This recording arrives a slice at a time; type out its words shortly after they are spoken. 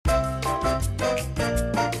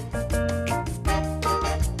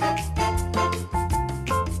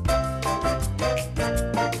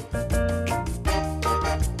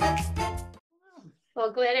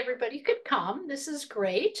glad everybody could come. This is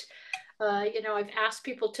great. I've asked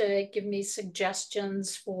people to give me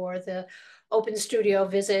suggestions for the open studio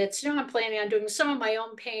visits. I'm planning on doing some of my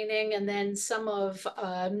own painting and then some of,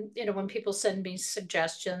 when people send me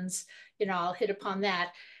suggestions, I'll hit upon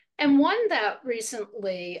that. And one that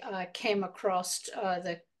recently came across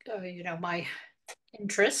my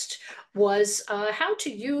interest was how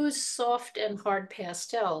to use soft and hard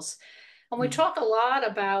pastels. And we talk a lot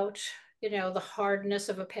about, the hardness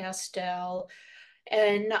of a pastel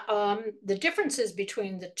and the differences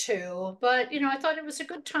between the two. But, I thought it was a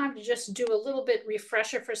good time to just do a little bit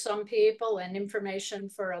refresher for some people and information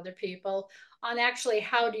for other people on actually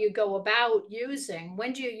how do you go about using,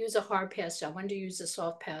 when do you use a hard pastel? When do you use a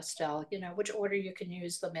soft pastel? Which order you can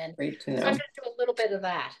use them in. Great to So I'm know. going to do a little bit of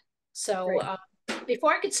that. So Great.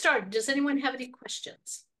 before I get started, does anyone have any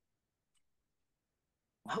questions?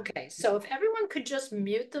 Okay, so if everyone could just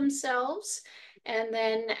mute themselves, and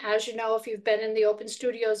then, as you know, if you've been in the open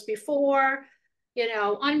studios before,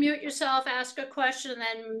 unmute yourself, ask a question, and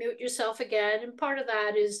then mute yourself again. And part of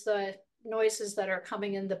that is the noises that are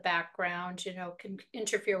coming in the background, can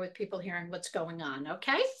interfere with people hearing what's going on.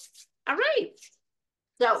 Okay, all right.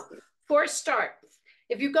 So for a start,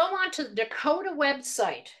 if you go onto the Dakota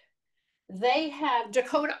website, they have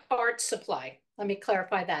Dakota Art Supply. Let me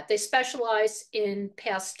clarify that. They specialize in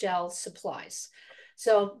pastel supplies.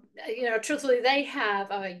 So, truthfully, they have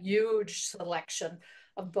a huge selection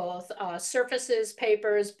of both surfaces,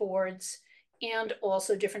 papers, boards, and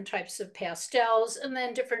also different types of pastels, and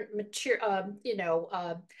then different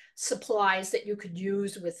material, supplies that you could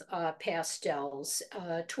use with pastels,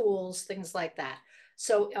 tools, things like that.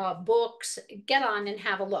 So, books, get on and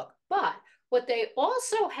have a look. But what they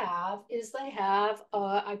also have is they have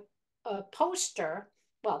a poster,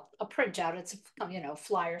 well, a printout, it's,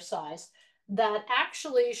 flyer size, that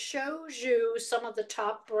actually shows you some of the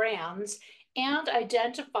top brands and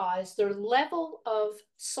identifies their level of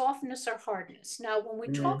softness or hardness. Now, when we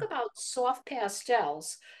talk about soft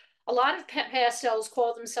pastels, a lot of pastels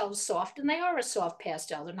call themselves soft, and they are a soft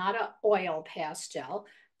pastel. They're not an oil pastel.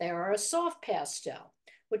 They are a soft pastel,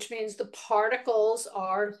 which means the particles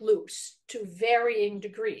are loose to varying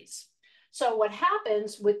degrees. So what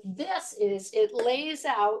happens with this is it lays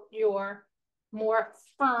out your more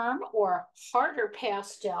firm or harder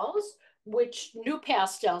pastels, which new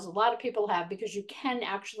pastels a lot of people have because you can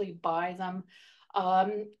actually buy them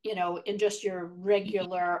in just your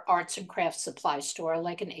regular arts and crafts supply store,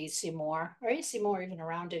 like an AC Moore, or AC Moore even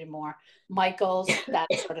around anymore, Michael's, that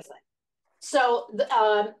sort of thing. So,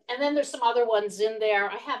 and then there's some other ones in there.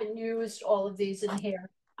 I haven't used all of these in here.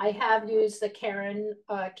 I have used the Caran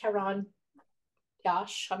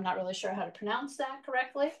Gosh, I'm not really sure how to pronounce that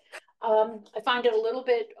correctly. I find it a little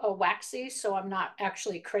bit waxy, so I'm not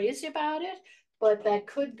actually crazy about it, but that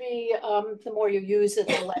could be the more you use it,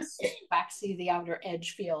 the less waxy the outer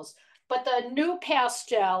edge feels. But the new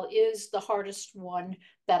pastel is the hardest one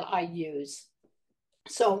that I use.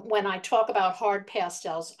 So when I talk about hard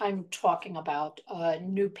pastels, I'm talking about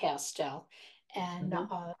new pastel, and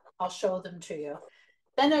I'll show them to you.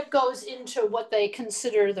 Then it goes into what they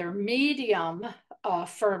consider their medium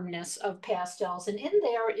firmness of pastels. And in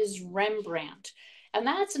there is Rembrandt. And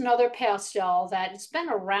that's another pastel that it's been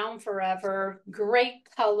around forever, great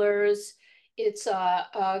colors. It's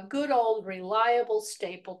a good old reliable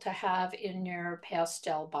staple to have in your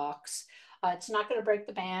pastel box. It's not going to break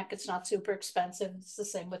the bank. It's not super expensive. It's the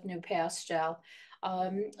same with new pastel.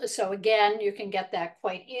 So again, you can get that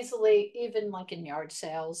quite easily, even like in yard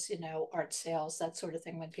sales, art sales, that sort of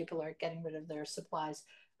thing, when people are getting rid of their supplies.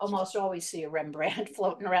 Almost always see a Rembrandt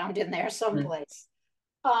floating around in there someplace.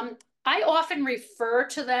 I often refer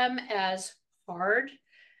to them as hard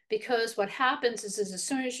because what happens is as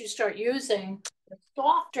soon as you start using the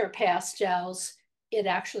softer pastels, it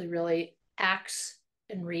actually really acts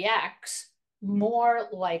and reacts more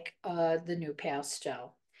like the new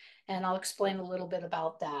pastel. And I'll explain a little bit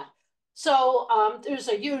about that. So there's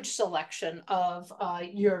a huge selection of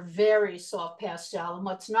your very soft pastel. And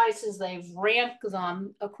what's nice is they've ranked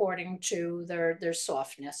them according to their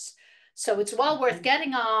softness. So it's well worth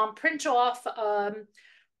getting on, print off the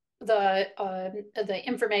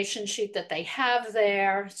information sheet that they have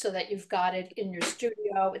there so that you've got it in your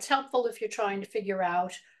studio. It's helpful if you're trying to figure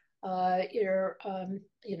out your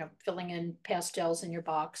filling in pastels in your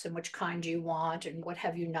box and which kind you want and what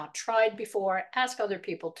have you not tried before. Ask other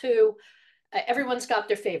people too. Everyone's got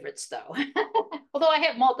their favorites though. Although I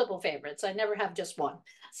have multiple favorites, I never have just one.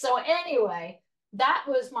 So anyway, that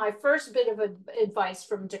was my first bit of advice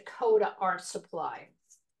from Dakota Art Supply.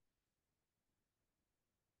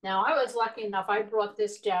 Now, I was lucky enough, I brought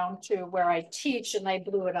this down to where I teach and they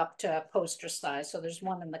blew it up to poster size. So there's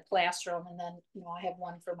one in the classroom and then, I have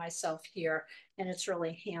one for myself here and it's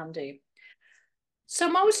really handy. So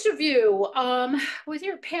most of you, with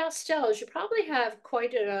your pastels, you probably have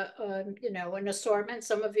quite an assortment.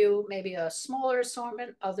 Some of you maybe a smaller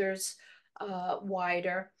assortment, others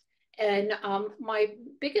wider. And my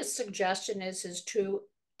biggest suggestion is to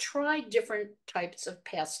try different types of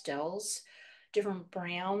pastels, different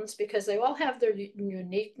browns, because they all have their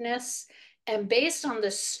uniqueness. And based on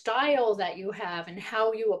the style that you have and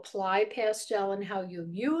how you apply pastel and how you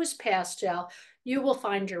use pastel, you will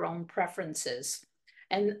find your own preferences.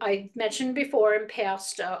 And I mentioned before in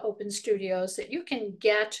past open studios that you can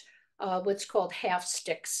get what's called half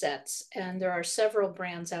stick sets. And there are several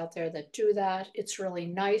brands out there that do that. It's really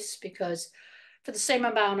nice because for the same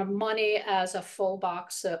amount of money as a full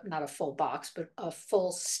box, not a full box, but a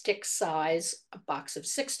full stick size, a box of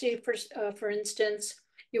 60, for instance,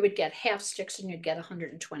 you would get half sticks and you'd get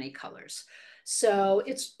 120 colors. So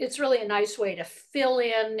it's really a nice way to fill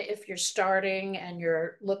in if you're starting and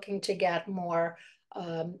you're looking to get more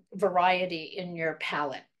variety in your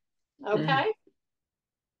palette. Okay. Mm.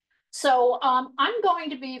 So I'm going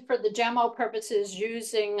to be, for the demo purposes,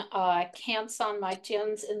 using Canson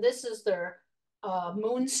MiTienes, and this is their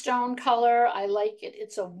moonstone color. I like it.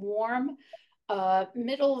 It's a warm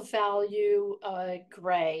middle value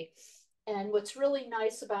gray. And what's really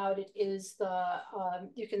nice about it is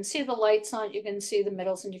you can see the lights on it, you can see the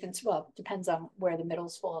middles, and you can see, well, it depends on where the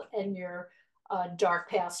middles fall, and your dark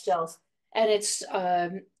pastels. And it's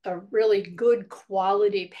a really good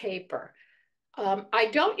quality paper. I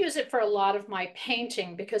don't use it for a lot of my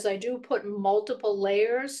painting because I do put multiple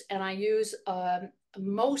layers and I use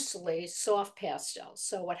mostly soft pastels.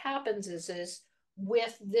 So what happens is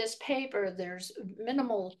with this paper, there's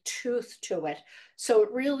minimal tooth to it. So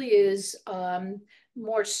it really is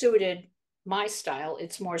more suited, my style,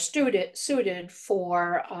 it's more suited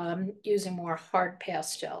for using more hard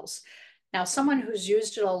pastels. Now, someone who's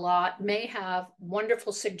used it a lot may have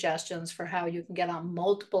wonderful suggestions for how you can get on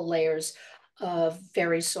multiple layers of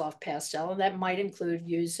very soft pastel. And that might include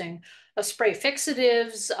using a spray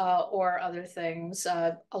fixatives or other things,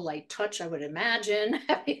 a light touch, I would imagine,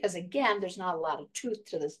 because again, there's not a lot of tooth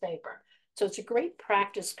to this paper. So it's a great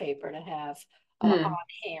practice paper to have on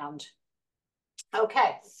hand.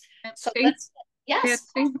 Okay, so let's, yes.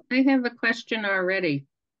 Betsy, I have a question already.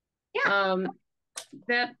 Yeah.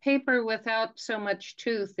 That paper without so much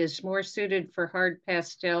tooth is more suited for hard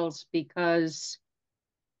pastels because...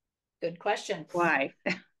 Good question. Why?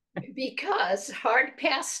 Because hard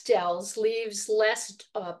pastels leaves less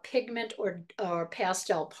pigment or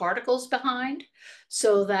pastel particles behind,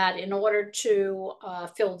 so that in order to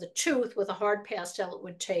fill the tooth with a hard pastel, it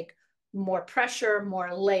would take more pressure,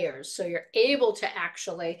 more layers. So you're able to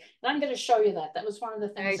actually, and I'm going to show you that. That was one of the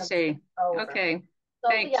things I see. Okay. So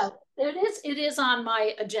thanks. yeah, it is on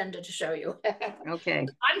my agenda to show you. Okay.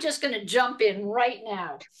 I'm just going to jump in right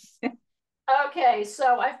now. Okay,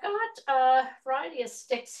 so I've got a variety of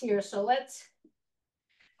sticks here. So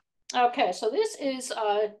okay, so this is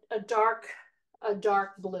a dark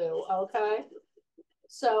blue. Okay,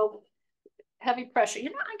 so heavy pressure.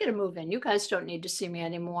 I'm gonna move in. You guys don't need to see me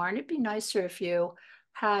anymore, and it'd be nicer if you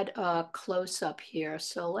had a close up here.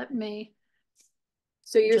 So let me.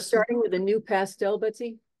 So you're starting with a new pastel,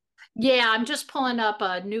 Betsy? Yeah, I'm just pulling up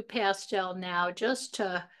a new pastel now just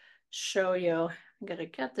to show you. I'm gonna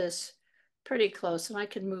get this pretty close, and I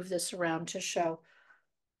can move this around to show.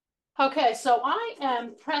 Okay, so I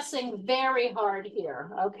am pressing very hard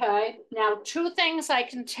here, okay? Now, two things I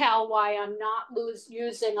can tell why I'm not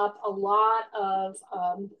using up a lot of,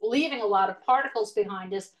 leaving a lot of particles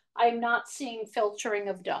behind is I'm not seeing filtering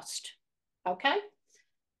of dust, okay?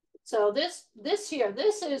 So this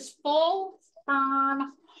is full,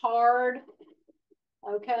 firm, hard,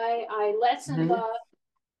 okay? I lessen the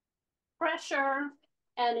pressure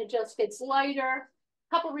and it just gets lighter.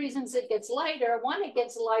 Couple reasons it gets lighter. One, it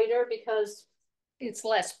gets lighter because it's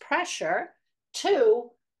less pressure. Two,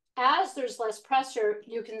 as there's less pressure,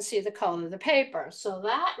 you can see the color of the paper. So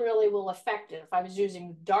that really will affect it. If I was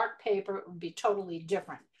using dark paper, it would be totally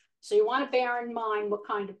different. So you want to bear in mind what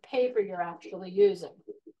kind of paper you're actually using.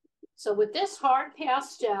 So with this hard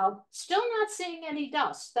pastel, still not seeing any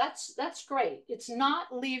dust. That's great. It's not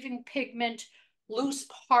leaving pigment, loose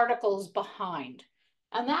particles behind.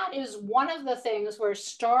 And that is one of the things where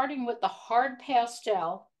starting with the hard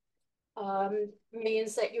pastel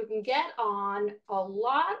means that you can get on a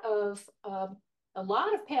lot of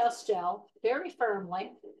pastel very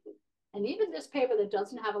firmly. And even this paper that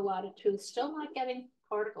doesn't have a lot of tooth, still not getting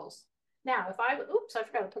particles. Now, if I, oops, I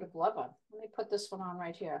forgot to put a glove on. Let me put this one on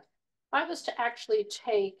right here. If I was to actually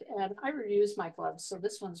take, and I reuse my gloves, so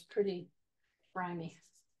this one's pretty grimy.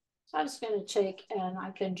 So I'm just going to take and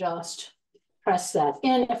I can just press that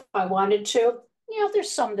in if I wanted to. You know,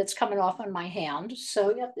 there's some that's coming off on my hand.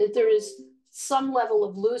 So yeah, there is some level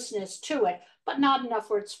of looseness to it, but not enough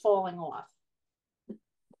where it's falling off.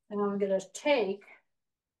 And I'm going to take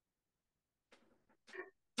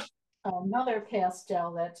another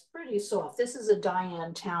pastel that's pretty soft. This is a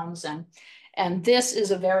Diane Townsend, and this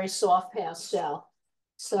is a very soft pastel.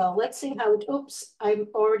 So let's see how it, oops, I'm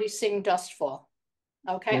already seeing dust fall.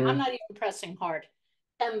 Okay, I'm not even pressing hard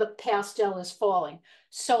and the pastel is falling.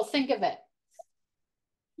 So think of it.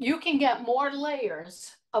 You can get more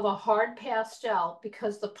layers of a hard pastel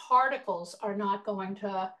because the particles are not going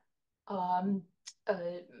to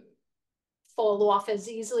fall off as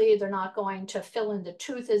easily. They're not going to fill in the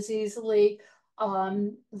tooth as easily.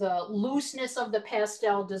 The looseness of the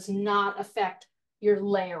pastel does not affect your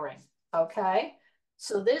layering, okay?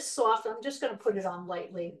 So this soft, I'm just gonna put it on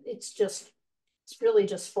lightly. It's really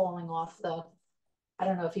just falling off the, I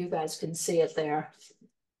don't know if you guys can see it there.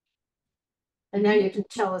 And now you can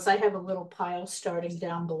tell as I have a little pile starting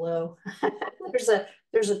down below.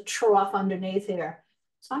 there's a trough underneath here.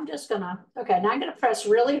 So I'm just gonna, okay, now I'm gonna press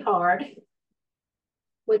really hard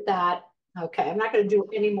with that. Okay, I'm not gonna do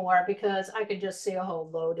any more because I can just see a whole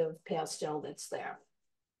load of pastel that's there.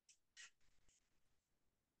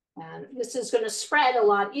 And this is gonna spread a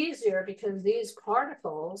lot easier because these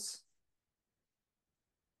particles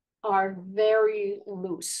are very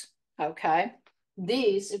loose, okay?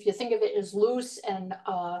 These, if you think of it as loose and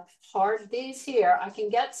hard, these here, I can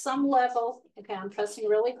get some level, okay, I'm pressing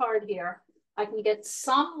really hard here. I can get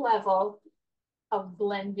some level of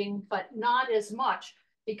blending, but not as much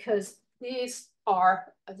because these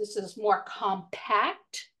are, this is more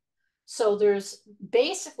compact. So there's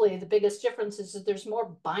basically the biggest difference is that there's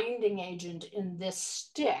more binding agent in this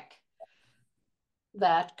stick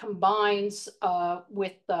that combines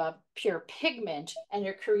with the pure pigment, and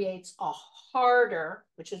it creates a harder,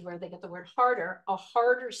 which is where they get the word harder, a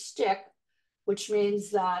harder stick, which means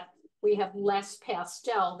that we have less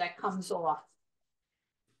pastel that comes off.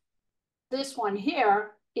 This one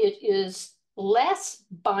here, it is less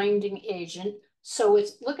binding agent. So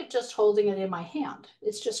it's, look at just holding it in my hand.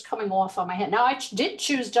 It's just coming off on my hand. Now I did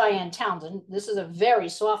choose Diane Townsend. This is a very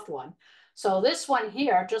soft one. So this one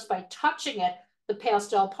here, just by touching it, the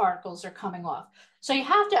pastel particles are coming off. So you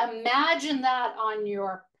have to imagine that on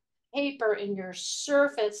your paper in your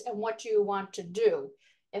surface and what you want to do.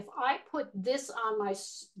 If I put this on my,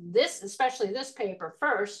 especially this paper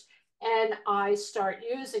first, and I start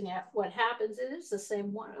using it, what happens is the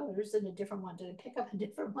same one. Oh, there's a different one. Did I pick up a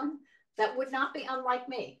different one? That would not be unlike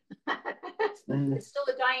me. It's still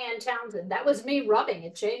a Diane Townsend. That was me rubbing.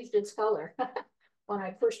 It changed its color when I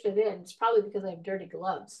pushed it in. It's probably because I have dirty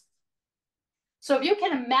gloves. So if you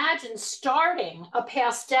can imagine starting a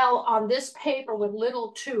pastel on this paper with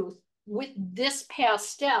little tooth with this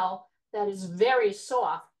pastel that is very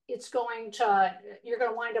soft, it's going to, you're going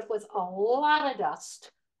to wind up with a lot of dust,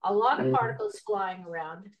 a lot of particles flying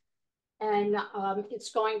around, and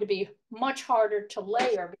it's going to be much harder to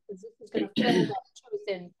layer because this is going to fill that tooth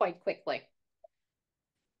in quite quickly.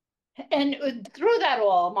 And through that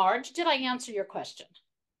all, Marge, did I answer your question?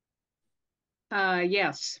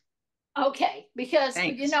 Yes. Okay, because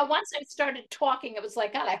Thanks. you know, once I started talking, it was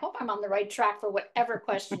like, God, I hope I'm on the right track for whatever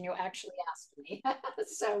question you actually asked me.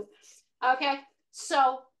 So, okay,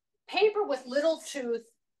 so paper with little tooth,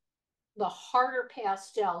 the harder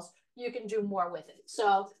pastels, you can do more with it.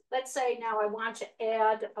 So let's say now I want to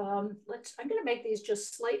add, I'm gonna make these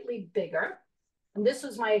just slightly bigger. And this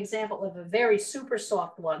was my example of a very super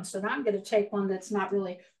soft one. So now I'm gonna take one that's not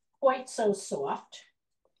really quite so soft.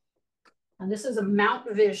 And this is a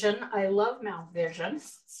Mount Vision. I love Mount Vision.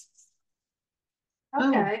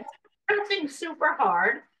 Okay, pressing super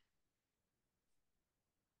hard.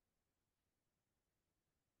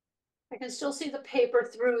 I can still see the paper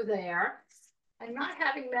through there. I'm not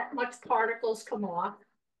having that much particles come off,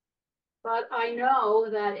 but I know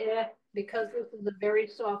that because this is a very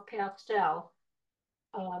soft pastel,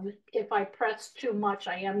 if I press too much,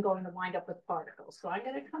 I am going to wind up with particles. So I'm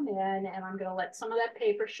going to come in and I'm going to let some of that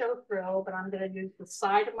paper show through, but I'm going to use the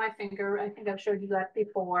side of my finger. I think I've showed you that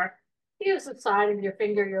before. Use the side of your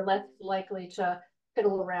finger. You're less likely to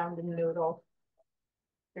fiddle around and noodle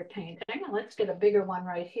your painting. And let's get a bigger one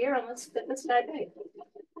right here and let's dive in.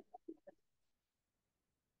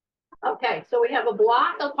 Okay, so we have a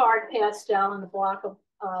block of hard pastel and a block of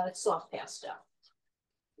soft pastel.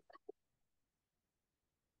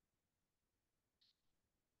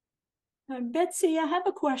 Betsy, I have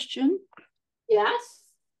a question. Yes.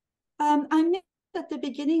 I missed at the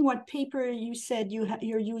beginning what paper you said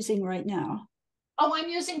you're using right now. Oh, I'm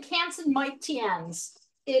using Canson MiTienes.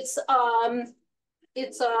 It's a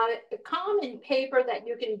common paper that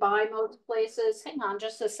you can buy most places. Hang on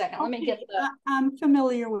just a second. Okay, Let me get the. I'm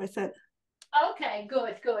familiar with it. Okay,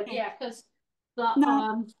 good. Okay. Yeah, because the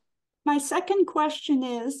Now, my second question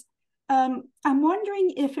is, I'm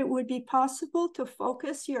wondering if it would be possible to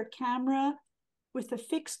focus your camera with a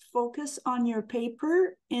fixed focus on your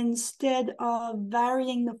paper instead of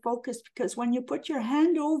varying the focus, because when you put your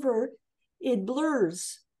hand over, it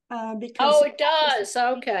blurs. Because Oh, it does.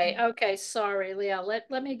 Okay, okay. Sorry, Leah. Let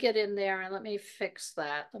me get in there and let me fix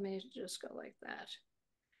that. Let me just go like that.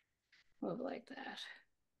 Move like that.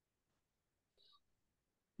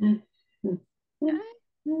 Okay.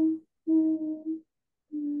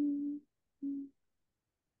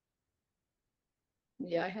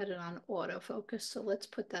 Yeah, I had it on autofocus, so let's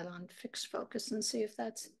put that on fixed focus and see if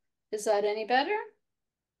is that any better?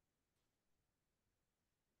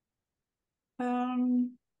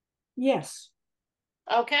 Yes.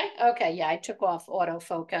 Okay, okay, yeah, I took off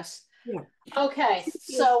autofocus. Yeah. Okay,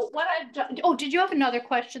 so what I've done, oh, did you have another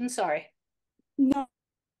question? Sorry. No.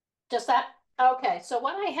 Just that? Okay, so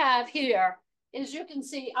what I have here is you can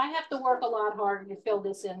see I have to work a lot harder to fill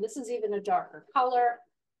this in. This is even a darker color.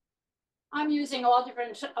 I'm using all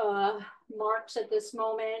different marks at this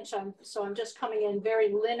moment. So I'm just coming in very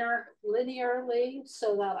linearly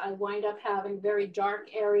so that I wind up having very dark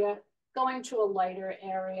area going to a lighter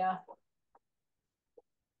area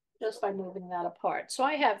just by moving that apart. So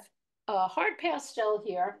I have a hard pastel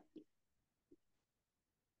here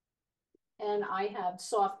and I have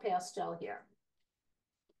soft pastel here.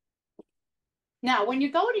 Now, when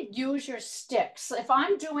you go to use your sticks, if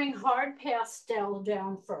I'm doing hard pastel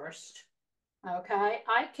down first, okay,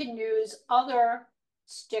 I can use other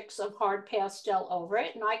sticks of hard pastel over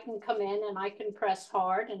it, and I can come in and I can press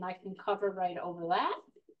hard and I can cover right over that.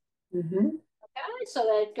 Okay, so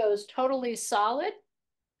that it goes totally solid.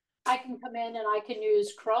 I can come in and I can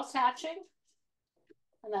use cross hatching,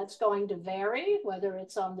 and that's going to vary whether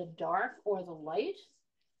it's on the dark or the light.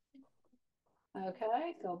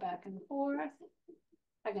 Okay, go back and forth.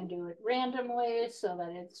 I can do it randomly so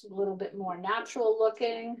that it's a little bit more natural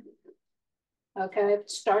looking. Okay,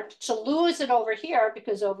 start to lose it over here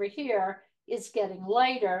because over here is getting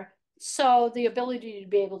lighter. So the ability to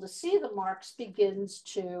be able to see the marks begins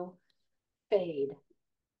to fade.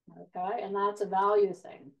 Okay, and that's a value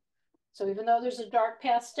thing. So even though there's a dark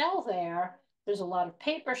pastel there, there's a lot of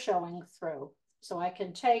paper showing through. So I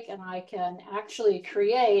can take and I can actually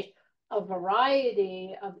create a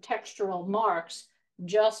variety of textural marks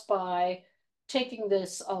just by taking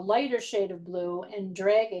this lighter shade of blue and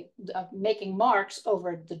dragging, making marks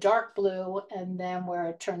over the dark blue and then where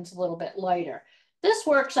it turns a little bit lighter. This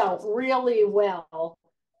works out really well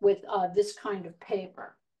with this kind of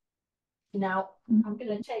paper. Now, I'm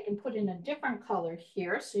going to take and put in a different color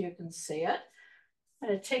here so you can see it. I'm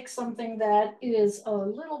going to take something that is a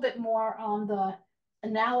little bit more on the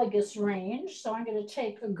analogous range. So I'm going to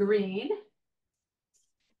take a green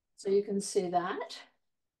so you can see that.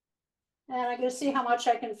 And I'm going to see how much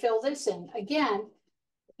I can fill this in. Again,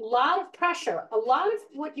 a lot of pressure. A lot of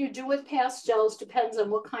what you do with pastels depends on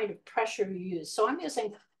what kind of pressure you use. So I'm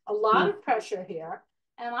using a lot of pressure here,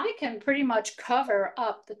 and I can pretty much cover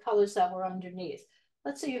up the colors that were underneath.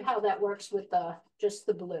 Let's see how that works with just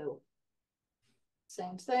the blue.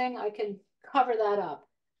 Same thing, I can cover that up.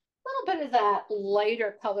 A little bit of that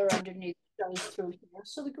lighter color underneath goes through here.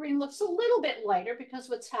 So the green looks a little bit lighter because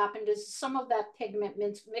what's happened is some of that pigment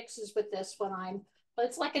mixes with this but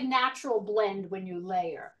it's like a natural blend when you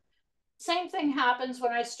layer. Same thing happens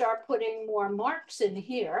when I start putting more marks in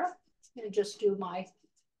here. I'm going to just do my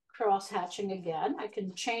cross hatching again. I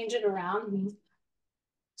can change it around.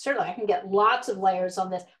 Certainly I can get lots of layers on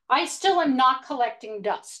this. I still am not collecting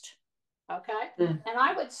dust. Okay. And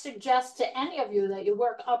I would suggest to any of you that you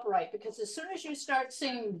work upright, because as soon as you start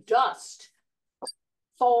seeing dust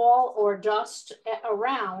fall or dust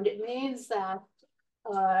around, it means that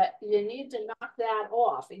you need to knock that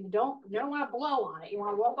off. And you don't want to blow on it. You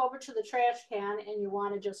want to walk over to the trash can and you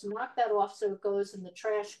want to just knock that off so it goes in the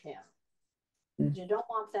trash can. You don't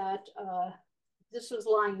want that. This was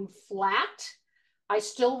lying flat. I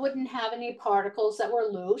still wouldn't have any particles that were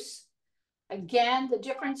loose. Again, the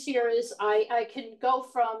difference here is I can go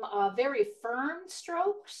from very firm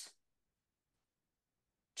strokes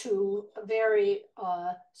to very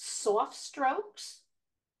soft strokes.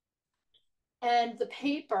 And the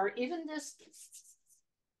paper, even this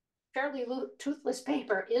fairly toothless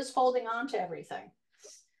paper, is holding on to everything.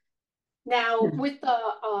 Now, with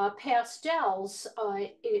the pastels,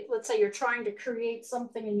 let's say you're trying to create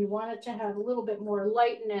something and you want it to have a little bit more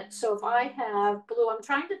light in it. So if I have blue, I'm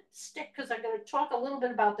trying to stick, because I'm going to talk a little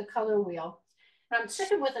bit about the color wheel. And I'm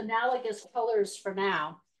sticking with analogous colors for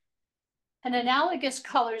now. And analogous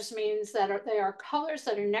colors means that they are colors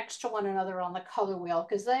that are next to one another on the color wheel,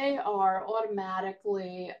 because they are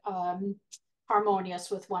automatically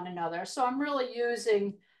harmonious with one another. So I'm really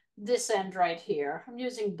using this end right here. I'm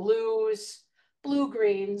using blues, blue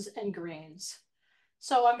greens, and greens.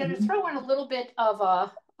 So I'm going to throw in a little bit of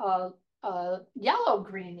a yellow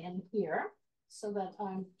green in here so that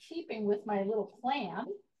I'm keeping with my little plan.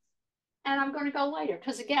 And I'm going to go lighter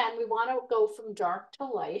because, again, we want to go from dark to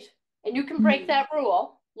light. And you can break that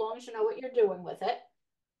rule as long as you know what you're doing with it.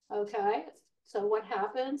 Okay, so what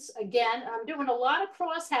happens? Again, I'm doing a lot of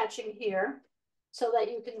cross hatching here so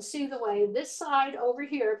that you can see the way this side over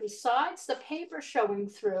here, besides the paper showing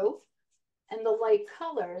through and the light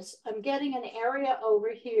colors, I'm getting an area over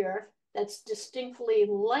here that's distinctly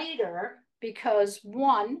lighter because,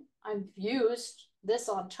 one, I've used this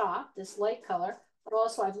on top, this light color, but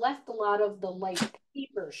also I've left a lot of the light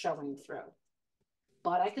paper showing through.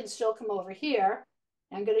 But I can still come over here.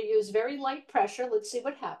 I'm going to use very light pressure. Let's see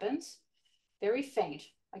what happens. Very faint.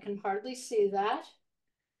 I can hardly see that.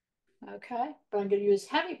 Okay, but I'm going to use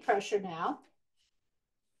heavy pressure now.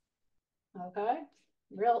 Okay,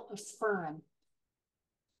 real firm,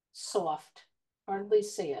 soft. Hardly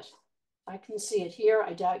see it. I can see it here.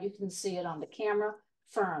 I doubt you can see it on the camera.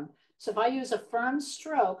 Firm. So if I use a firm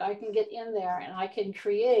stroke, I can get in there and I can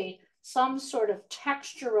create some sort of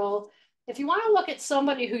textural. If you want to look at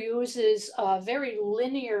somebody who uses very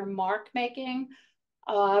linear mark making,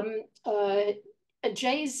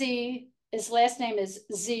 Jay-Z, his last name is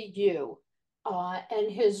Z-U,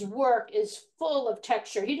 and his work is full of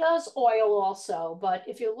texture. He does oil also, but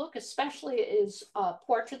if you look, especially his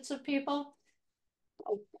portraits of people,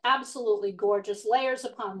 absolutely gorgeous, layers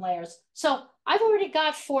upon layers. So I've already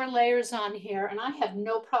got 4 layers on here, and I have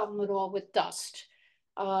no problem at all with dust.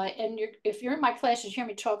 And if you're in my class, you hear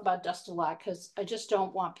me talk about dust a lot because I just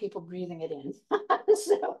don't want people breathing it in.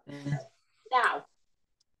 So now,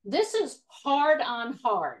 this is hard on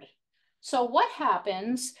hard. So what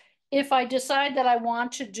happens if I decide that I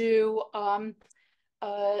want to do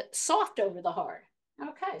soft over the hard?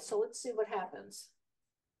 Okay, so let's see what happens.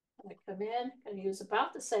 I come in and use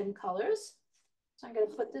about the same colors. So I'm going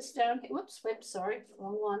to put this down. Whoops, sorry,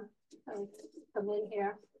 wrong one. Come in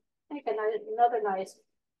here. Make another nice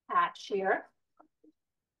patch here.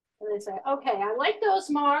 And they say, okay, I like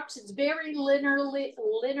those marks. It's very linearly.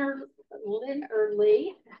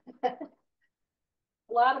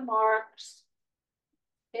 A lot of marks.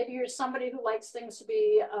 Maybe you're somebody who likes things to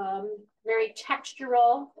be very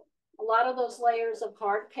textural. A lot of those layers of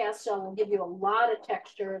hard pastel will give you a lot of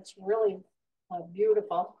texture. It's really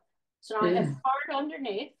beautiful. So now I have hard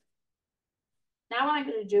underneath. Now what I'm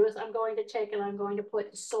going to do is I'm going to take and I'm going to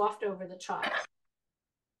put soft over the top.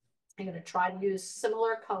 I'm going to try to use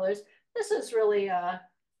similar colors. This is really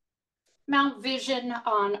Mount Vision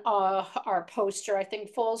on our poster, I think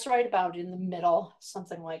falls right about in the middle,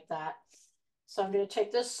 something like that. So I'm going to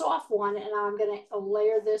take this soft one and I'm going to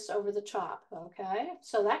layer this over the top. Okay,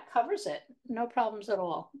 so that covers it. No problems at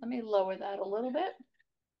all. Let me lower that a little bit.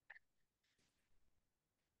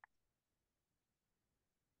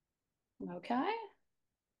 Okay.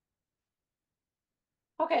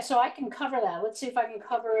 Okay, so I can cover that. Let's see if I can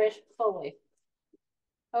cover it fully.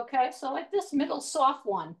 Okay, so like this middle soft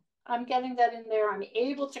one, I'm getting that in there. I'm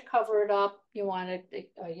able to cover it up. You want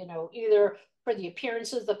it, you know, either for the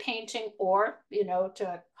appearance of the painting or, you know,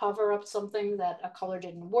 to cover up something that a color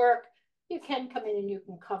didn't work. You can come in and you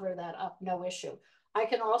can cover that up, no issue. I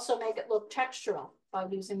can also make it look textural by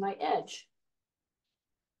using my edge.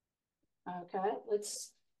 Okay,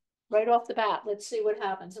 right off the bat, let's see what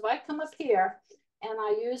happens. If I come up here and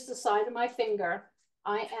I use the side of my finger,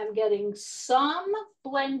 I am getting some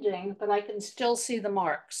blending, but I can still see the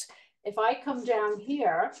marks. If I come down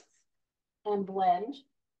here and blend,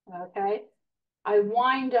 okay, I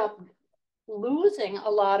wind up losing a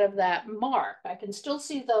lot of that mark. I can still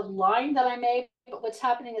see the line that I made, but what's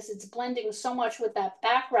happening is it's blending so much with that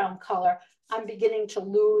background color, I'm beginning to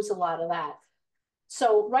lose a lot of that.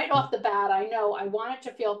 So right off the bat, I know I want it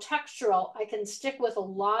to feel textural. I can stick with a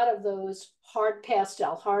lot of those hard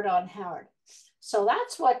pastel, hard on hard. So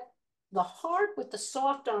that's what the hard with the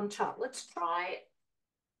soft on top. Let's try.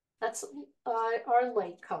 That's our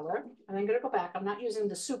light color. And I'm going to go back. I'm not using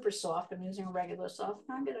the super soft. I'm using a regular soft.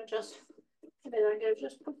 I'm going to just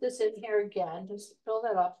put this in here again. Just fill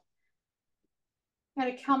that up.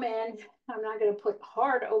 going to come in. I'm not going to put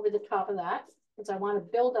hard over the top of that because I want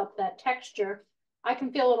to build up that texture. I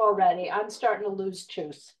can feel it already. I'm starting to lose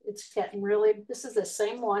tooth. It's getting really, this is the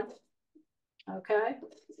same one. Okay.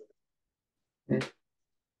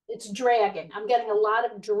 It's dragging. I'm getting a lot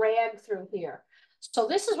of drag through here. So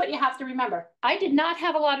this is what you have to remember. I did not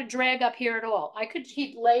have a lot of drag up here at all. I could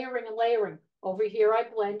keep layering and layering. Over here I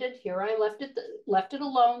blended. Here I left it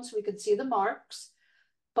alone so we could see the marks.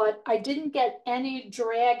 But I didn't get any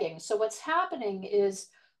dragging. So what's happening is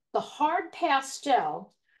the hard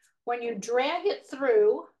pastel, when you drag it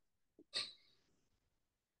through,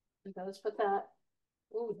 let's put that,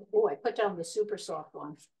 oh, I put down the super soft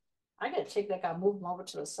one. I gotta take that guy, move him over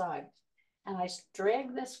to the side. And I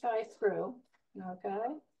drag this guy through, okay?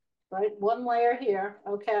 Right, one layer here,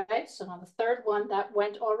 okay? So now the third one, that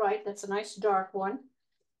went all right. That's a nice dark one.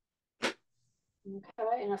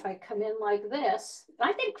 Okay, and if I come in like this,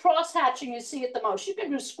 I think cross-hatching you see it the most. You can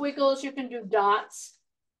do squiggles, you can do dots.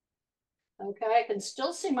 Okay, I can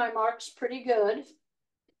still see my marks pretty good.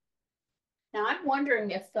 Now I'm wondering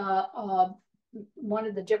if the one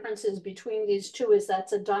of the differences between these two is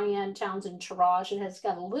that's a Diane Townsend Tirage. It has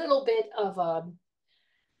got a little bit of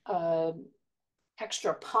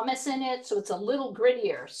extra pumice in it, so it's a little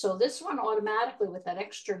grittier. So this one automatically with that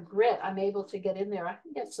extra grit, I'm able to get in there. I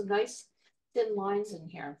can get some nice thin lines in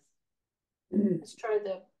here. Let's try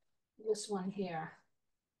this one here.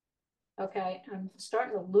 Okay, I'm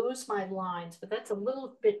starting to lose my lines, but that's a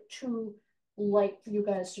little bit too light for you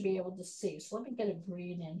guys to be able to see. So let me get a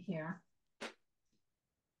green in here.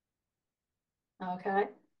 Okay,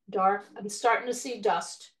 dark. I'm starting to see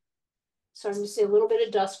dust. Starting to see a little bit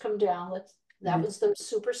of dust come down. That was the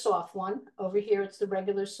super soft one. Over here, it's the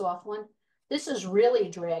regular soft one. This is really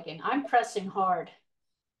dragging. I'm pressing hard.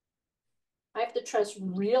 I have to press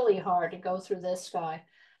really hard to go through this guy.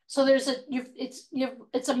 So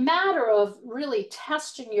it's a matter of really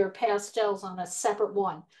testing your pastels on a separate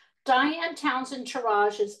one. Diane Townsend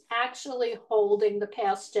Tirage is actually holding the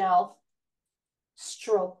pastel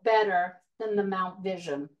stroke better than the Mount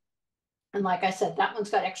Vision. And like I said, that one's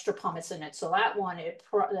got extra pumice in it. So that one,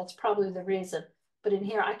 that's probably the reason. But in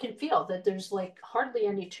here, I can feel that there's like hardly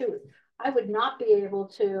any tooth. I would not be able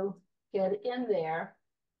to get in there.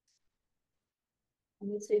 Let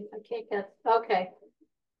me see if I can't get, okay.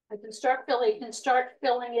 I can start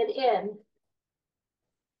filling it in.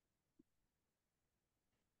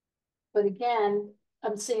 But again,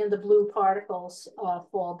 I'm seeing the blue particles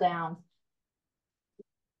fall down.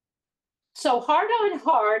 So hard on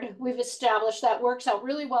hard, we've established that works out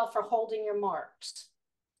really well for holding your marks.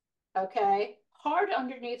 Okay, hard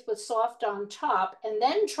underneath with soft on top, and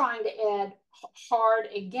then trying to add hard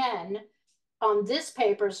again on this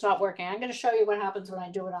paper is not working. I'm going to show you what happens when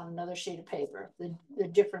I do it on another sheet of paper, the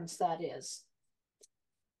difference that is.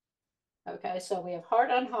 Okay, so we have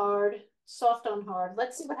hard on hard, soft on hard.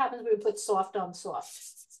 Let's see what happens when we put soft on soft.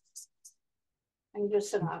 I'm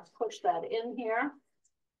just going to push that in here.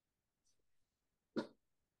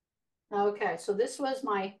 Okay, so this was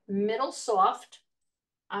my middle soft.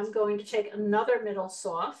 I'm going to take another middle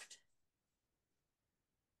soft.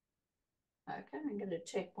 Okay, I'm going to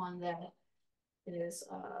take one that is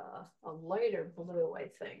a lighter blue, I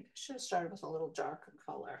think. Should have started with a little darker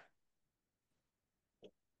color.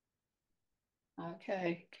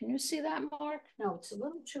 Okay, can you see that, Mark? No, it's a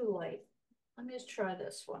little too light. Let me just try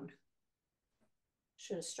this one.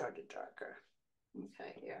 Should have started darker.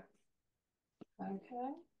 Okay, here.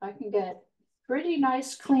 Okay, I can get pretty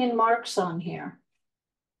nice clean marks on here.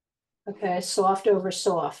 Okay, soft over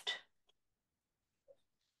soft.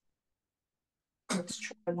 Let's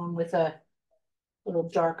try one with a little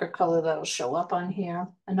darker color that'll show up on here.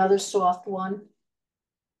 Another soft one.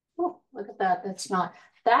 Oh, look at that.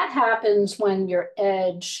 That happens when your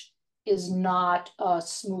edge is not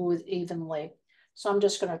smooth evenly. So I'm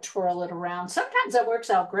just going to twirl it around. Sometimes that works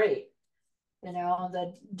out great. You know,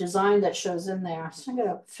 the design that shows in there. So I'm going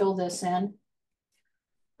to fill this in.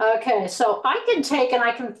 Okay, so I can take and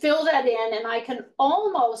I can fill that in and I can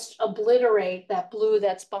almost obliterate that blue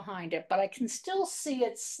that's behind it, but I can still see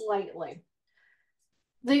it slightly.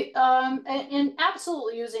 And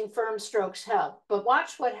absolutely using firm strokes help, but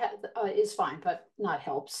watch what is fine, but not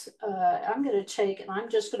helps. I'm going to take and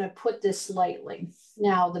I'm just going to put this lightly.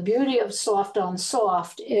 Now, the beauty of soft on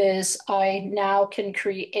soft is I now can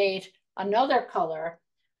create another color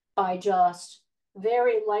by just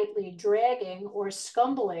very lightly dragging or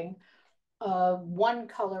scumbling one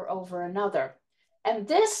color over another. And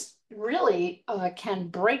this really can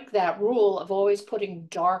break that rule of always putting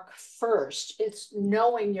dark first. It's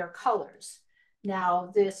knowing your colors.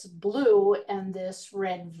 Now this blue and this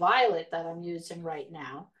red violet that I'm using right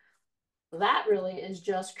now, that really is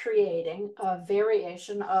just creating a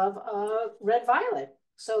variation of a red violet.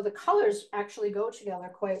 So the colors actually go together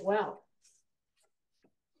quite well.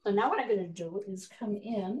 So now what I'm going to do is come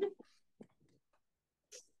in.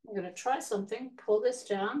 I'm going to try something, pull this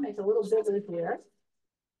down, make a little bigger here.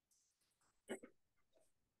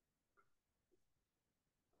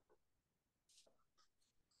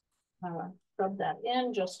 Rub that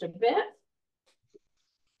in just a bit.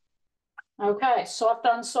 Okay, soft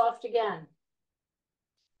on soft again.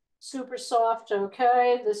 Super soft,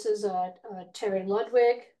 okay. This is a Terry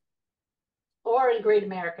Ludwig or a Great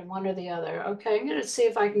American, one or the other. Okay, I'm gonna see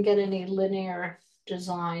if I can get any linear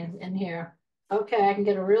design in here. Okay, I can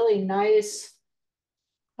get a really nice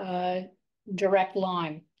direct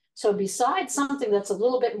line. So besides something that's a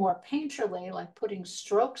little bit more painterly, like putting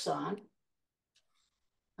strokes on,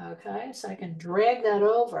 okay, so I can drag that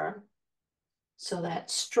over so that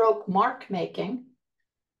stroke mark making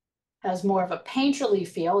has more of a painterly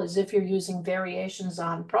feel, as if you're using variations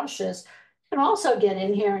on brushes. You can also get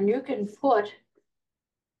in here and you can put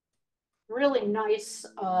really nice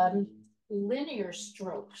linear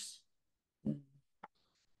strokes.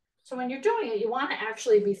 So when you're doing it, you want to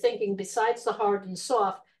actually be thinking, besides the hard and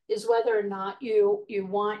soft, is whether or not you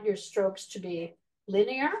want your strokes to be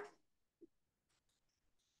linear.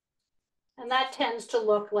 And that tends to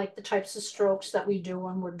look like the types of strokes that we do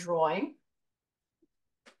when we're drawing.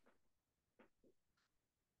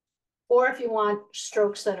 Or if you want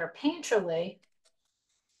strokes that are painterly,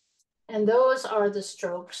 and those are the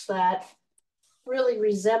strokes that really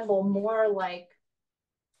resemble more like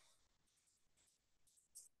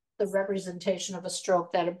the representation of a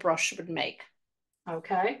stroke that a brush would make,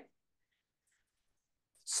 okay?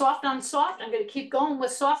 Soft on soft, I'm gonna keep going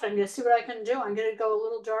with soft. I'm gonna see what I can do. I'm gonna go a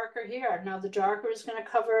little darker here. Now the darker is gonna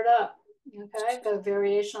cover it up, okay? I've got a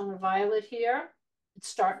variation on the violet here. It's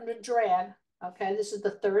starting to drag, okay? This is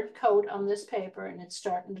the third coat on this paper and it's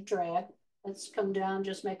starting to drag. Let's come down,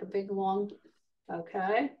 just make a big long,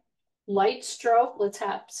 okay? Light stroke, let's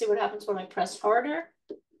see what happens when I press harder.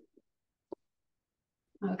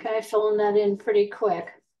 Okay, filling that in pretty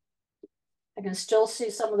quick. I can still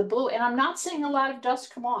see some of the blue, and I'm not seeing a lot of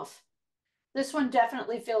dust come off. This one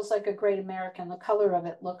definitely feels like a Great American. The color of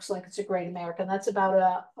it looks like it's a Great American. That's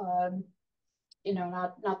about you know,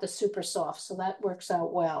 not the super soft, so that works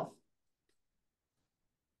out well.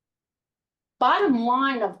 Bottom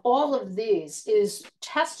line of all of these is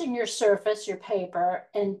testing your surface, your paper,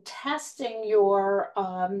 and testing your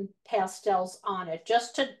pastels on it,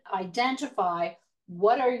 just to identify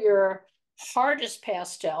what are your hardest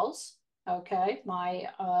pastels. Okay, my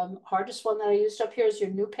hardest one that I used up here is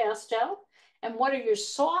your new pastel. And what are your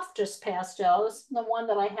softest pastels? The one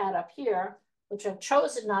that I had up here, which I've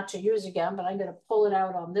chosen not to use again, but I'm going to pull it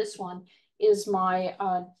out on this one, is my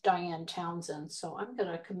Diane Townsend. So I'm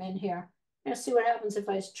going to come in here. I'm gonna see what happens if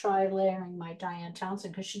I try layering my Diane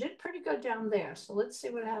Townsend, because she did pretty good down there. So let's see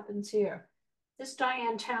what happens here. This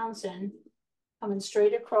Diane Townsend coming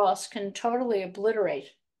straight across can totally obliterate.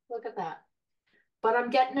 Look at that. But I'm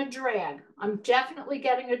getting a drag. I'm definitely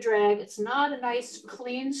getting a drag. It's not a nice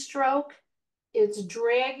clean stroke. It's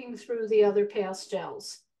dragging through the other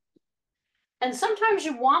pastels. And sometimes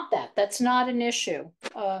you want that. That's not an issue.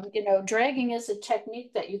 You know, dragging is a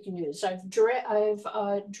technique that you can use. I've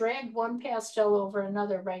dragged one pastel over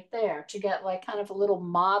another right there to get like kind of a little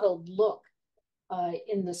mottled look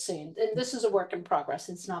in the scene. And this is a work in progress.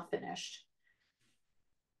 It's not finished.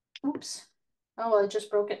 Oops. Oh, I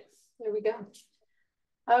just broke it. There we go.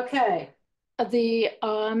 Okay.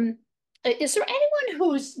 Is there anyone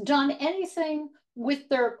who's done anything with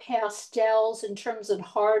their pastels in terms of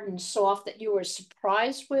hard and soft that you were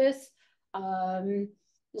surprised with?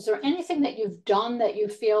 Is there anything that you've done that you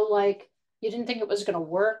feel like you didn't think it was going to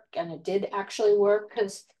work and it did actually work?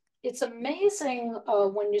 Because it's amazing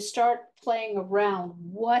when you start playing around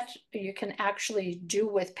what you can actually do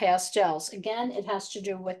with pastels. Again, it has to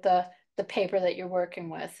do with the paper that you're working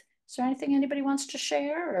with. Is there anything anybody wants to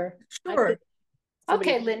share? Or sure.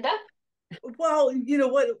 Okay, Linda. Well, you know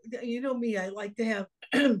what, you know me, I like to have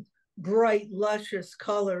bright, luscious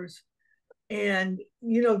colors. And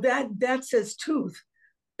you know, that says tooth.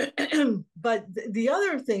 But the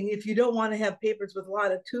other thing, if you don't want to have papers with a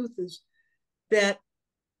lot of tooth, is that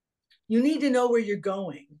you need to know where you're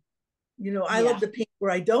going. You know, I love to paint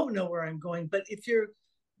where I don't know where I'm going, but if you're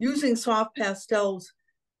using soft pastels,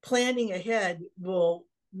 planning ahead will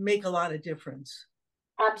make a lot of difference.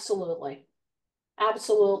 Absolutely.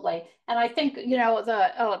 Absolutely. And I think, you know,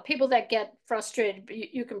 the people that get frustrated,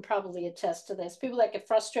 you can probably attest to this, people that get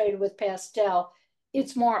frustrated with pastel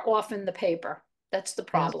it's more often the paper. That's the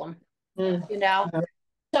problem, Mm. you know?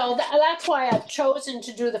 So that's why I've chosen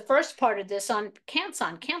to do the first part of this on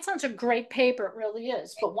Canson. Canson's a great paper, it really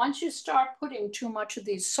is. But once you start putting too much of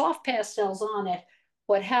these soft pastels on it,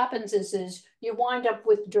 what happens is you wind up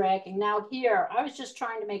with dragging. Now here, I was just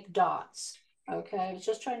trying to make dots. Okay, I was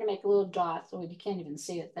just trying to make a little dots. Oh, you can't even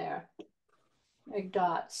see it there. Make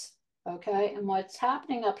dots. Okay, and what's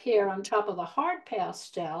happening up here on top of the hard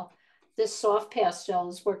pastel, this soft pastel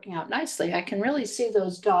is working out nicely. I can really see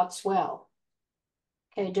those dots well.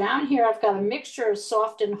 Okay, down here I've got a mixture of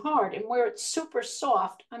soft and hard, and where it's super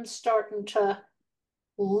soft, I'm starting to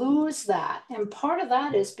lose that. And part of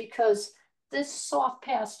that is because this soft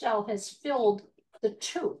pastel has filled the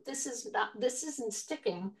tooth. This isn't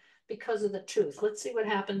sticking because of the tooth. Let's see what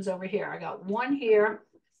happens over here. I got one here.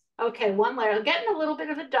 Okay, one layer. I'm getting a little bit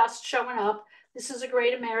of a dust showing up. This is a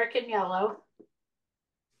Great American Yellow.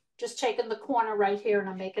 Just taking the corner right here and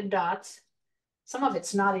I'm making dots. Some of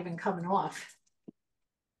it's not even coming off.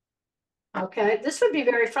 Okay, this would be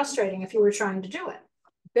very frustrating if you were trying to do it.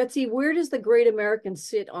 Betsy, where does the Great American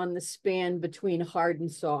sit on the span between hard and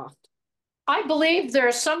soft? I believe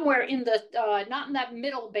they're somewhere in the, not in that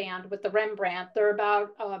middle band with the Rembrandt. They're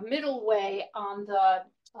about middle way on the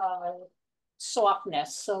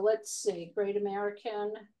softness. So let's see, Great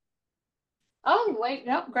American. Oh, wait,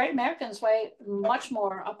 no, Great American's way much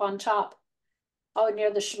more up on top. Oh,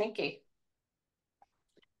 near the Schminke.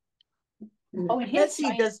 Oh, and here's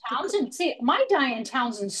Betsy, Diane Townsend. See, my Diane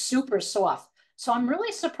Townsend's super soft. So I'm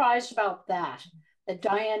really surprised about that. That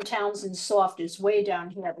Diane Townsend soft is way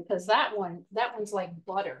down here because that one's like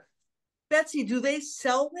butter. Betsy, do they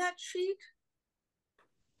sell that sheet?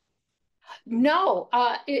 No,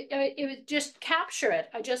 it would just capture it.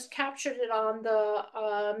 I just captured it on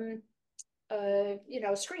the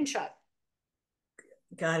screenshot.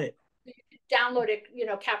 Got it. Download it,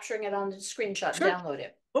 capturing it on the screenshot, Sure. download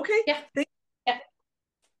it. Okay. Yeah. Yeah.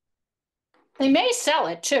 They may sell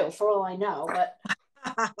it too, for all I know, but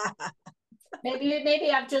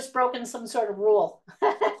maybe I've just broken some sort of rule.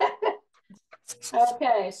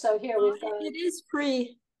 Okay, so here we've got. It is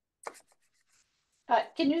free.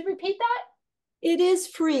 Can you repeat that? It is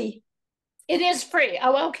free. It is free.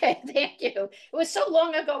 Oh, okay. Thank you. It was so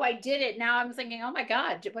long ago I did it. Now I'm thinking, oh my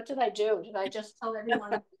God, what did I do? Did I just tell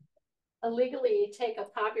everyone illegally take a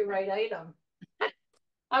copyright item?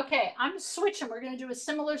 Okay, I'm switching. We're going to do a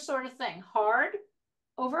similar sort of thing. Hard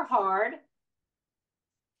over hard.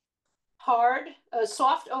 Hard,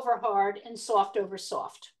 soft over hard, and soft over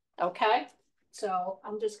soft. Okay, so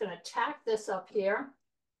I'm just going to tack this up here.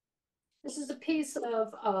 This is a piece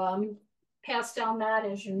of Pastelmat,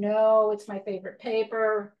 as you know, it's my favorite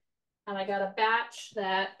paper, and I got a batch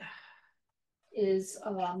that is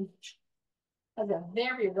of a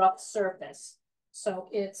very rough surface, so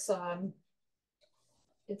it's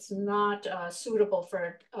not suitable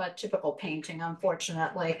for typical painting,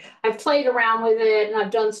 unfortunately. I've played around with it and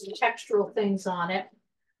I've done some textural things on it.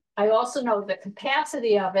 I also know the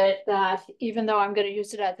capacity of it, that even though I'm going to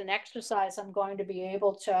use it as an exercise, I'm going to be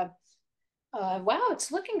able to, wow, it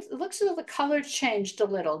looks as though the color changed a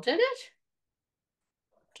little, did it?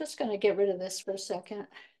 Just going to get rid of this for a second.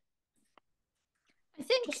 I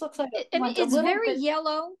think just looks like it's very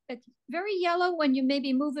yellow. It's very yellow when you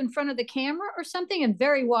maybe move in front of the camera or something, and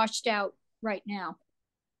very washed out right now.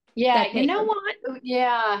 Yeah, you know what?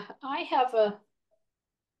 Yeah, I have a.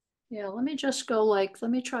 Yeah, let me just go let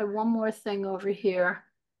me try one more thing over here.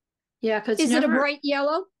 Yeah, because is it a bright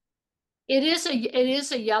yellow? It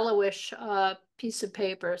is a yellowish piece of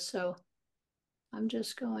paper. So I'm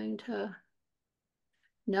just going to.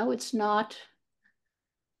 No, it's not.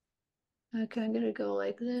 Okay, I'm gonna go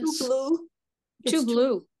like this. Too blue. Too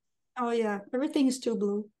blue. Oh yeah, everything's too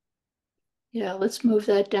blue. Yeah, let's move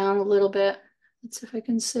that down a little bit. Let's see if I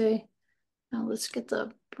can see. Now let's get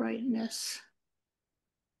the brightness.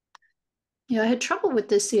 Yeah, I had trouble with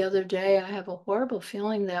this the other day. I have a horrible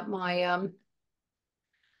feeling that my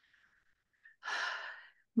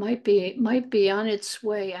might be on its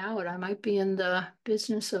way out. I might be in the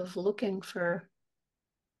business of looking for.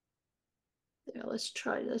 Yeah, let's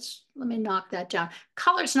try this. Let me knock that down.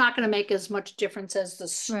 Color's not going to make as much difference as the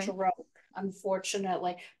stroke, right,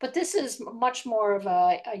 unfortunately. But this is much more of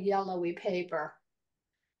a yellowy paper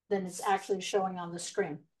than it's actually showing on the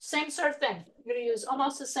screen. Same sort of thing. I'm going to use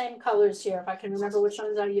almost the same colors here, if I can remember which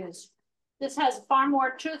ones I use. This has far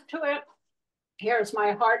more tooth to it. Here's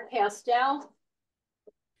my hard pastel.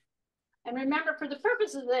 And remember, for the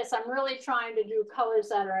purpose of this, I'm really trying to do colors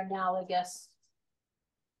that are analogous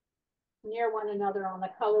near one another on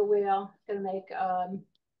the color wheel. Gonna make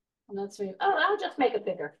let's see. Oh, I'll just make it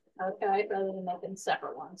bigger. okay, rather than making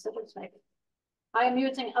separate ones. So just make. I am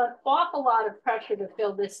using an awful lot of pressure to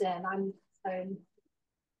fill this in. I'm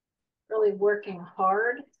really working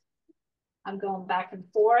hard. I'm going back and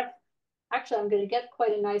forth. Actually, I'm going to get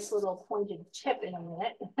quite a nice little pointed tip in a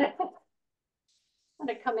minute. I'm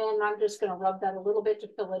going to come in, I'm just going to rub that a little bit to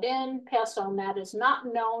fill it in. Pastelmat is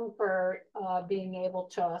not known for being able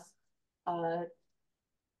to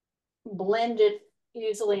blend it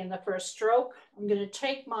easily in the first stroke. I'm going to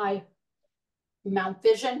take my Mount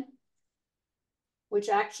Vision, which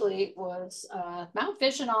actually was Mount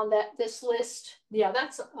Vision on this list. Yeah,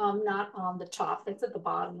 that's not on the top. That's at the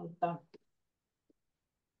bottom of the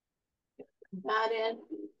that in.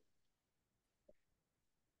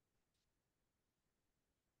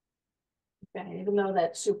 Okay, even though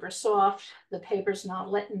that's super soft, the paper's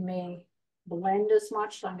not letting me blend as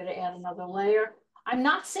much, so I'm going to add another layer. I'm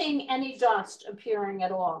not seeing any dust appearing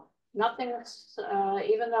at all. Nothing's,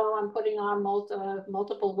 even though I'm putting on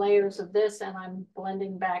multiple layers of this and I'm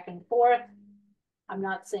blending back and forth, I'm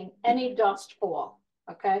not seeing any dust fall,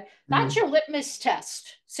 okay? That's your litmus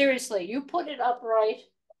test. Seriously, you put it upright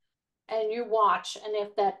and you watch, and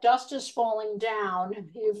if that dust is falling down,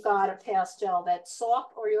 you've got a pastel that's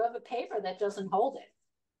soft, or you have a paper that doesn't hold it.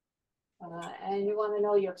 And you want to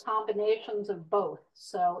know your combinations of both.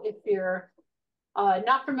 So if you're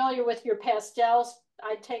not familiar with your pastels,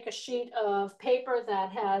 I'd take a sheet of paper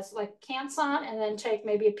that has like Canson, and then take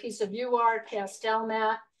maybe a piece of UART,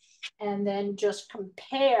 Pastelmat, and then just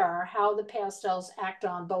compare how the pastels act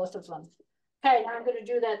on both of them. Okay, now I'm going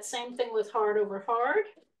to do that same thing with hard over hard.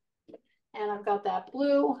 And I've got that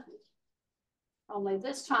blue, only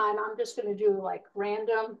this time I'm just going to do like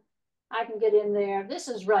random. I can get in there. This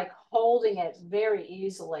is like holding it very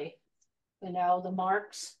easily, you know, the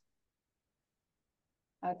marks.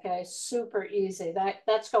 Okay, super easy.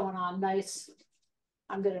 That's going on nice.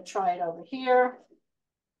 I'm going to try it over here.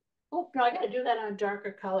 Oh, no, I got to do that on a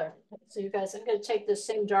darker color. So you guys, I'm going to take this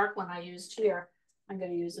same dark one I used here. I'm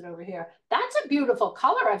going to use it over here. That's a beautiful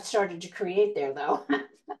color I've started to create there, though.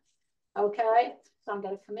 Okay, so I'm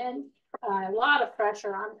going to come in. A lot of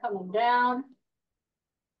pressure. I'm coming down.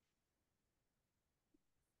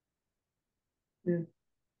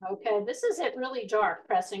 Okay, this is it really dark,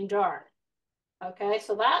 pressing dark. Okay,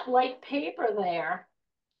 so that light paper there,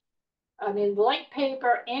 I mean, light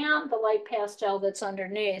paper and the light pastel that's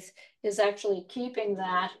underneath is actually keeping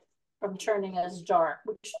that from turning as dark,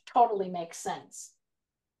 which totally makes sense.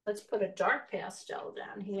 Let's put a dark pastel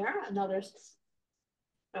down here, another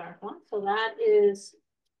dark one. So that is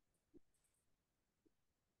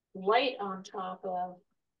light on top of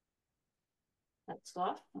that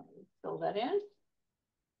stuff. Fill that in.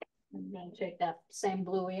 I'm going to take that same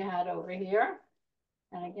blue we had over here.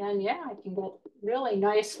 And again, yeah, I can get really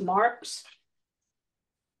nice marks.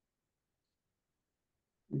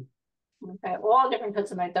 Okay, all different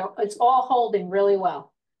kinds of make. It's all holding really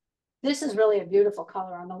well. This is really a beautiful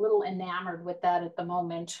color. I'm a little enamored with that at the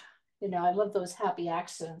moment. You know, I love those happy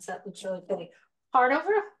accents. That looks really pretty. Hard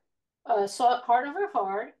over, hard over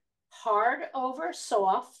hard, hard over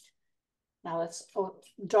soft. Now it's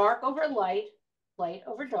dark over light, light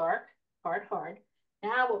over dark, hard, hard.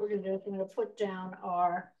 Now what we're going to do is we're going to put down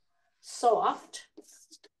our soft.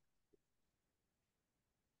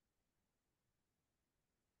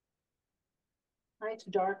 Nice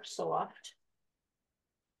dark soft.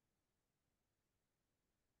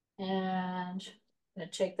 And I'm going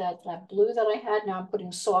to take that blue that I had. Now I'm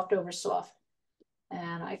putting soft over soft.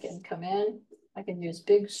 And I can come in. I can use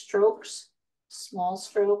big strokes, small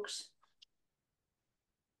strokes.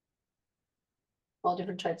 All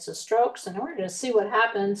different types of strokes. And we're going to see what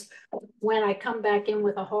happens when I come back in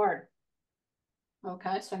with a hard.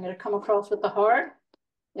 Okay, so I'm going to come across with the hard.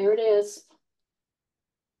 There it is.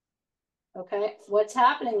 Okay, what's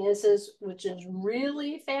happening is which is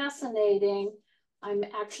really fascinating, I'm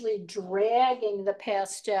actually dragging the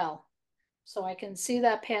pastel. So I can see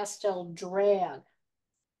that pastel drag.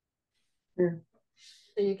 So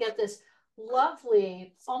you get this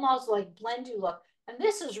lovely, almost like blendy look. And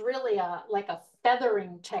this is really like a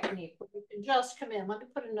feathering technique. You can just come in. Let me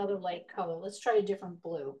put another light color. Let's try a different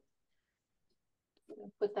blue.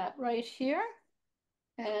 Put that right here.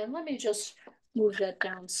 And let me just move that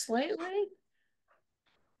down slightly.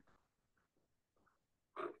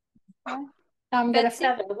 Okay. I'm going to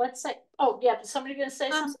feather. Let's say, oh, yeah, is somebody going to say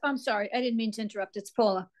something? I'm sorry. I didn't mean to interrupt. It's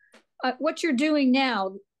Paula. What you're doing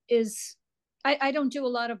now is, I don't do a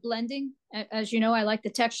lot of blending. As you know, I like the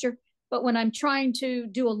texture. But when I'm trying to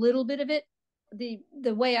do a little bit of it,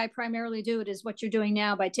 the way I primarily do it is what you're doing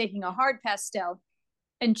now by taking a hard pastel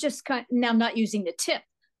and just now not using the tip,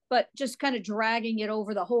 but just kind of dragging it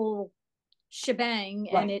over the whole shebang.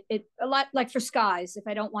 Right. And it a lot like for skies, if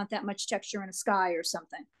I don't want that much texture in a sky or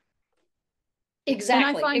something. Exactly.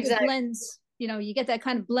 And I find exactly. it blends, you know, you get that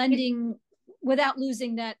kind of blending without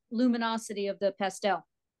losing that luminosity of the pastel.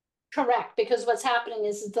 Correct, because what's happening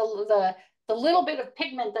is the little bit of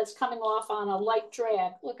pigment that's coming off on a light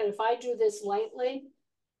drag. Look at, if I do this lightly,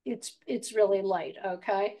 it's really light,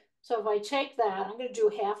 okay? So if I take that, I'm gonna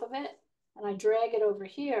do half of it and I drag it over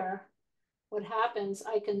here, what happens,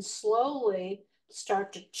 I can slowly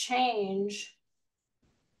start to change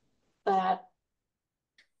that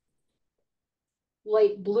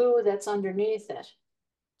light blue that's underneath it.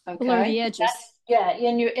 Okay. Blur the edges. Yeah,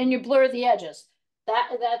 and you blur the edges.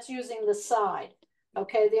 That's using the side.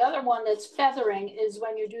 Okay, the other one that's feathering is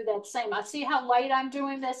when you do that same. I see how light I'm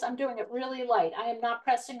doing this. I'm doing it really light. I am not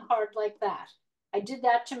pressing hard like that. I did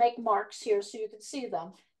that to make marks here so you can see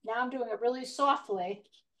them. Now I'm doing it really softly.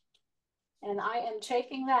 And I am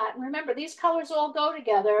taking that. And remember, these colors all go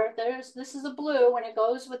together. This is a blue, and it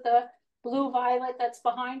goes with the blue violet that's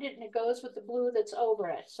behind it, and it goes with the blue that's over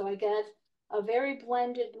it. So I get a very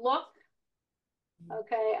blended look.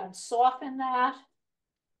 Okay, I've softened that.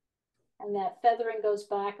 And that feathering goes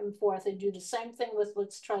back and forth. I do the same thing with,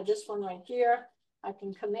 let's try this one right here. I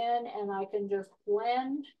can come in and I can just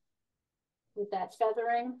blend with that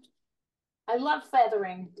feathering. I love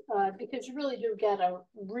feathering because you really do get a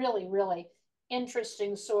really, really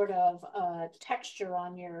interesting sort of texture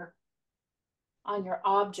on your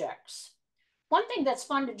objects. One thing that's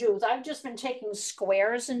fun to do is I've just been taking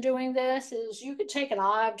squares and doing this is you could take an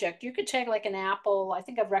object, you could take like an apple. I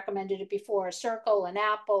think I've recommended it before, a circle, an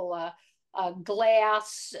apple, a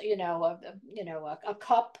glass, a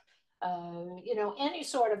cup, any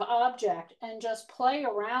sort of object, and just play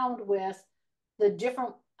around with the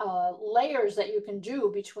different layers that you can do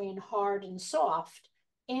between hard and soft,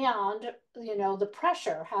 and the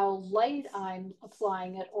pressure, how light I'm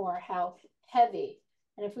applying it or how heavy.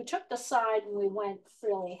 And if we took the side and we went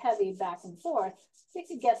really heavy back and forth, we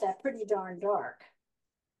could get that pretty darn dark.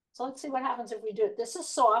 So let's see what happens if we do it. This is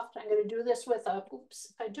soft. I'm going to do this with a,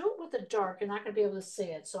 oops, if I do it with a dark, you're not going to be able to see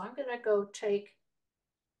it. So I'm going to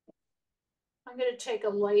take a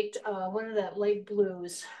light, one of that light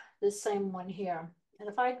blues, this same one here. And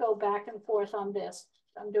if I go back and forth on this,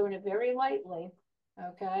 I'm doing it very lightly,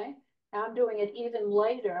 okay? Now I'm doing it even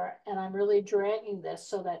lighter, and I'm really dragging this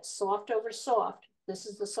so that soft over soft. This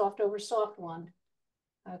is the soft over soft one,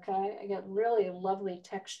 okay? I get really a lovely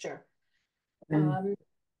texture.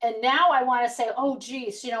 And now I want to say, oh,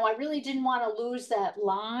 geez, I really didn't want to lose that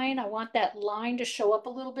line. I want that line to show up a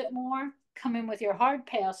little bit more. Come in with your hard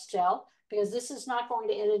pastel, because this is not going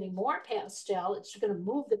to add any more pastel. It's going to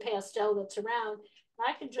move the pastel that's around.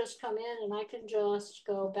 I can just come in and I can just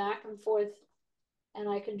go back and forth, and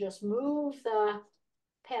I can just move the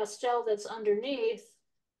pastel that's underneath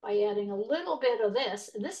by adding a little bit of this.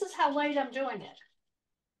 And this is how light I'm doing it.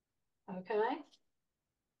 Okay.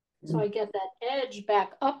 So I get that edge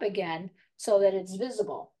back up again so that it's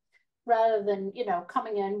visible, rather than,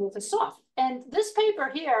 coming in with a soft. And this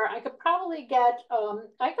paper here, I could probably get a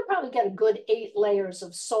good 8 layers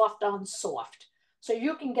of soft on soft. So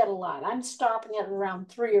you can get a lot. I'm stopping at around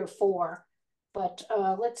 3 or 4. But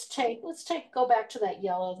let's go back to that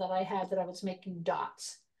yellow that I had that I was making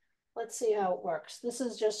dots. Let's see how it works. This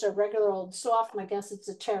is just a regular old soft. I guess it's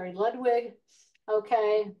a Terry Ludwig.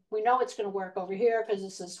 Okay, we know it's going to work over here because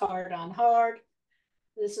this is hard on hard.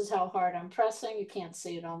 This is how hard I'm pressing. You can't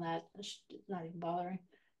see it on that. It's not even bothering.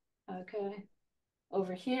 Okay,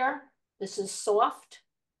 over here, this is soft.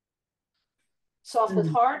 Soft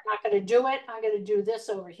with hard, not going to do it. I'm going to do this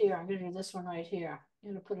over here. I'm going to do this one right here. I'm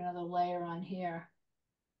going to put another layer on here.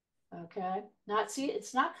 Okay,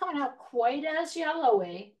 it's not coming out quite as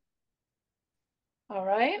yellowy. All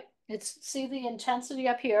right. See the intensity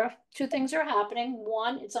up here. 2 things are happening.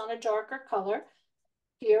 One, it's on a darker color.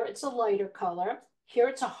 Here, it's a lighter color. Here,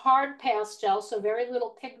 it's a hard pastel, so very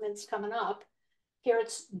little pigment's coming up. Here,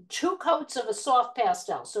 it's 2 coats of a soft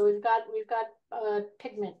pastel. So we've got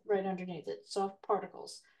pigment right underneath it, soft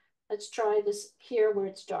particles. Let's try this here where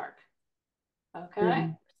it's dark.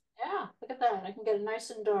 Okay. Yeah, look at that. I can get it nice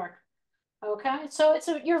and dark. Okay, so it's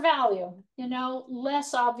your value,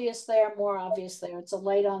 less obvious there, more obvious there. It's a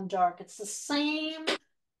light on dark. It's the same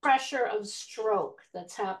pressure of stroke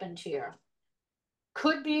that's happened here.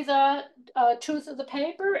 Could be the tooth of the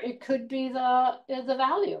paper. It could be the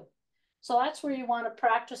value. So that's where you want to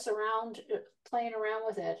practice around, playing around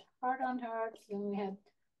with it. Hard on hard. Then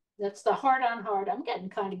that's the hard on hard. I'm getting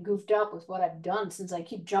kind of goofed up with what I've done since I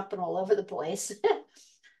keep jumping all over the place.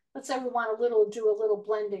 let's say we want do a little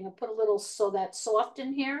blending and put a little that soft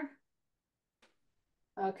in here.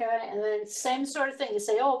 Okay, and then same sort of thing. You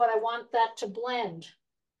say, oh, but I want that to blend.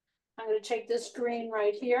 I'm going to take this green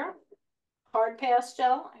right here, hard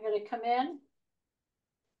pastel. I'm going to come in.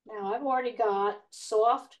 Now I've already got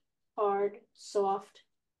soft, hard, soft,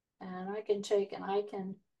 and I can take and I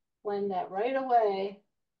can blend that right away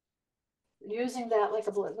using that like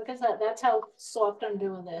a blend. Look at that. That's how soft I'm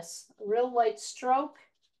doing this. A real light stroke.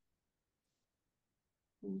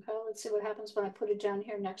 Okay, let's see what happens when I put it down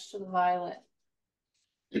here next to the violet.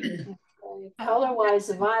 Okay. Color-wise,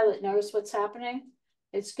 the violet, notice what's happening?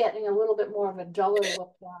 It's getting a little bit more of a duller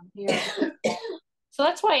look down here. So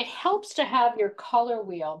that's why it helps to have your color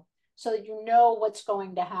wheel so that you know what's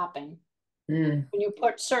going to happen when you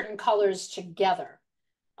put certain colors together.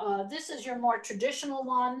 This is your more traditional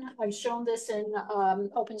one. I've shown this in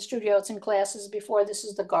open studios and classes before. This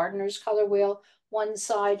is the gardener's color wheel. One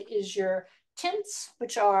side is your tints,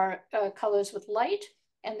 which are colors with light,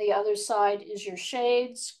 and the other side is your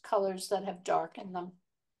shades, colors that have dark in them.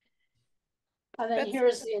 And then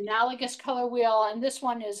here's the analogous color wheel, and this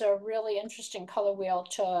one is a really interesting color wheel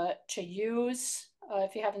to use.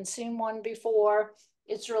 If you haven't seen one before,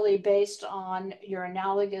 it's really based on your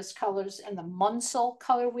analogous colors and the Munsell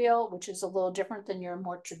color wheel, which is a little different than your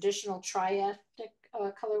more traditional triadic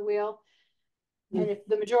color wheel. And if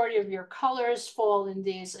the majority of your colors fall in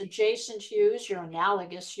these adjacent hues, your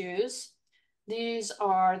analogous hues, these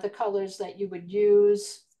are the colors that you would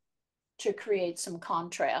use to create some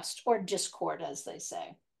contrast or discord, as they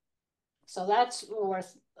say. So that's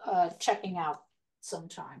worth checking out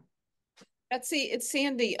sometime. Betsy, it's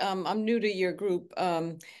Sandy. I'm new to your group.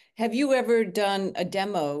 Have you ever done a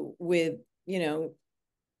demo with,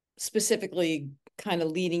 specifically kind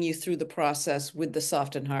of leading you through the process with the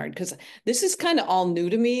soft and hard? Because this is kind of all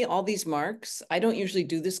new to me, all these marks. I don't usually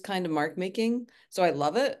do this kind of mark making, so I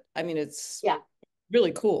love it. I mean, it's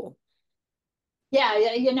really cool. Yeah,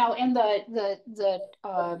 and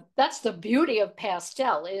that's the beauty of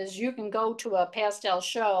pastel is you can go to a pastel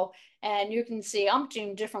show and you can see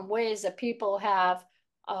umpteen different ways that people have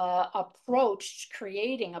approached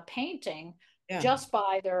creating a painting just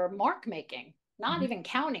by their mark making, not even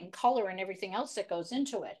counting color and everything else that goes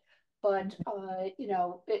into it. But,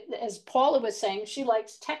 as Paula was saying, she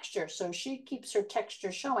likes texture, so she keeps her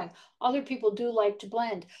texture showing. Other people do like to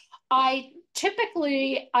blend. I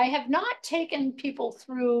have not taken people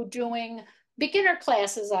through doing beginner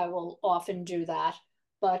classes. I will often do that,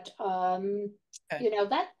 but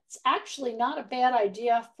that's actually not a bad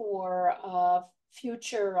idea for a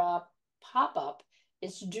future pop-up,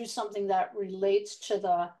 is to do something that relates to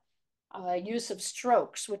the use of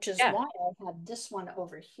strokes, which is why I had this one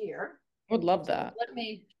over here. I would love that. Let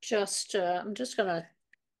me just, I'm just gonna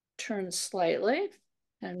turn slightly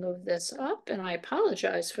and move this up, and I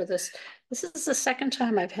apologize for this. This is the second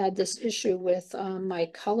time I've had this issue with my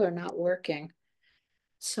color not working.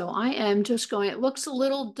 So I am just going, it looks a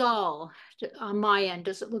little dull on my end.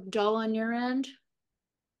 Does it look dull on your end?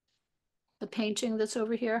 The painting that's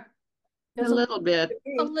over here? A little bit.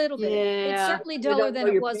 A little bit. Yeah. It's certainly duller than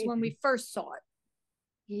it was when we first saw it.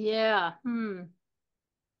 Yeah.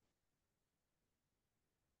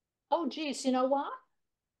 Oh, geez, you know what?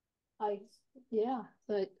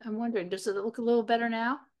 But I'm wondering, does it look a little better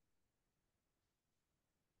now?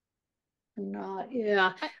 Not,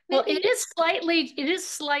 yeah. Well, it is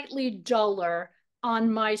slightly duller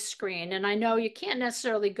on my screen. And I know you can't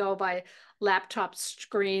necessarily go by laptop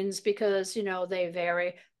screens because, they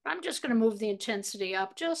vary. I'm just going to move the intensity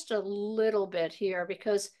up just a little bit here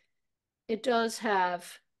because it does have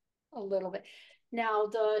a little bit. Now,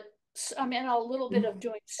 I'm in a little bit of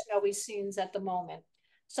doing snowy scenes at the moment.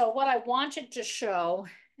 So what I wanted to show,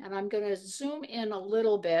 and I'm going to zoom in a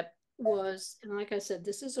little bit, and like I said,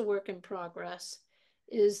 this is a work in progress,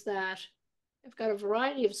 is that I've got a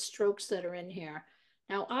variety of strokes that are in here.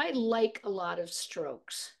 Now, I like a lot of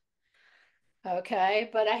strokes, okay?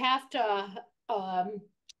 But I have to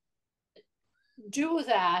do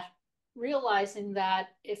that realizing that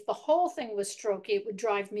if the whole thing was strokey, it would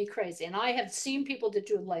drive me crazy. And I have seen people that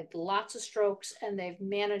do like lots of strokes and they've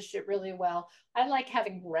managed it really well. I like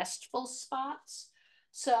having restful spots.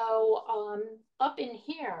 So up in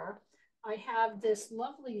here, I have this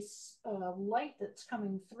lovely light that's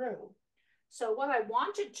coming through. So what I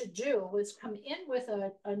wanted to do was come in with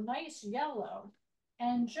a nice yellow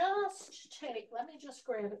and just let me just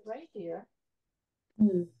grab it right here.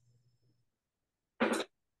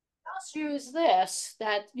 Just use this,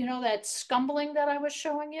 that scumbling that I was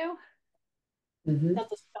showing you. Not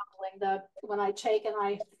the scumbling, when I take and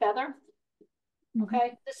I feather.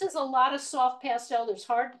 Okay, this is a lot of soft pastel. There's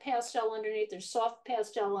hard pastel underneath, there's soft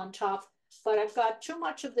pastel on top, but I've got too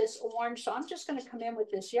much of this orange, so I'm just going to come in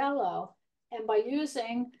with this yellow. And by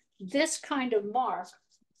using this kind of mark,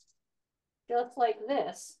 just like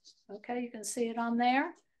this, okay, you can see it on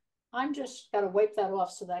there. I'm just got to wipe that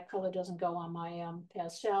off so that color doesn't go on my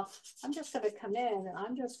pastel. I'm just going to come in and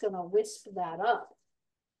I'm just going to wisp that up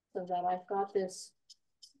so that I've got this,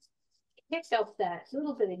 pick up that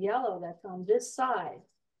little bit of yellow that's on this side.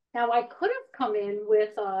 Now I could have come in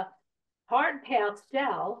with a hard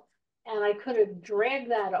pastel and I could have dragged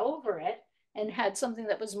that over it and had something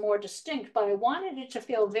that was more distinct, but I wanted it to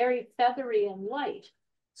feel very feathery and light.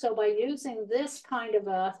 So by using this kind of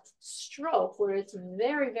a stroke where it's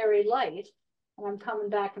very, very light, and I'm coming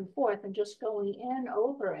back and forth and just going in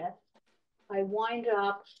over it, I wind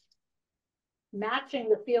up matching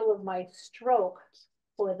the feel of my stroke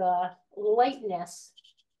for the lightness.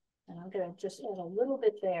 And I'm going to just add a little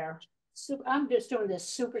bit there. I'm just doing this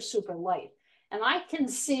super, super light. And I can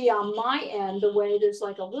see on my end the way there's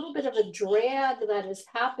like a little bit of a drag that is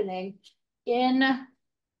happening in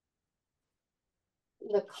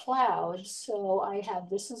the clouds. So I have,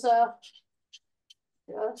 this is a,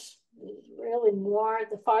 just really more,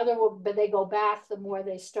 the farther they go back, the more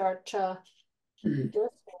they start to, just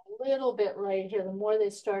a little bit right here, the more they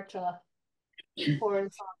start to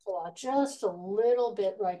horizontal out, just a little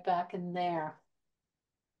bit right back in there.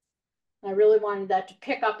 I really wanted that to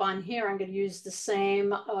pick up on here. I'm going to use the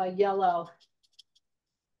same yellow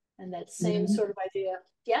and that same sort of idea.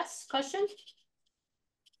 Yes, question?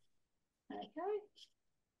 Okay.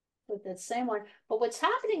 With that same one. But what's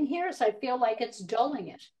happening here is I feel like it's dulling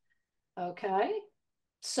it. Okay.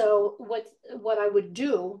 So what I would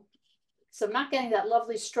do, so I'm not getting that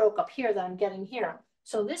lovely stroke up here that I'm getting here.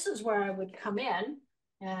 So this is where I would come in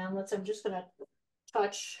and I'm just going to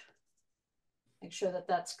touch, make sure that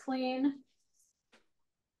that's clean.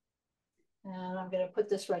 And I'm going to put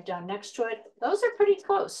this right down next to it. Those are pretty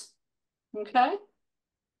close. Okay.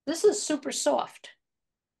 This is super soft.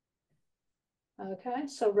 Okay.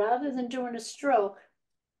 So rather than doing a stroke,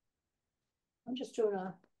 I'm just doing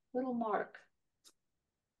a little mark.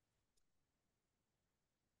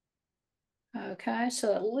 Okay.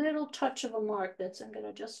 So a little touch of a mark I'm going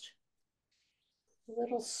to just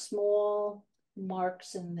little small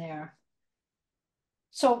marks in there.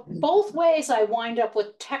 So both ways I wind up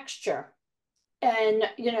with texture. And,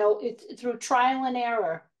 you know, through trial and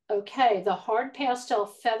error. Okay, the hard pastel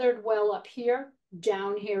feathered well up here.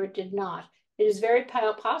 Down here, it did not. It is very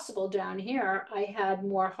possible down here, I had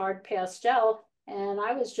more hard pastel and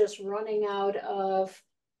I was just running out of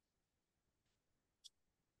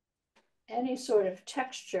any sort of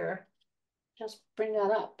texture. Just bring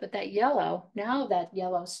that up. But that yellow, now that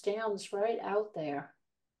yellow stands right out there.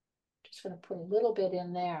 Just going to put a little bit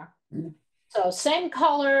in there. So same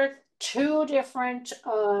color, two different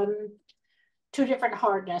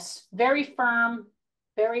hardness, very firm,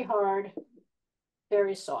 very hard,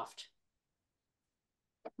 very soft.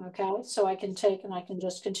 Okay, so I can take and I can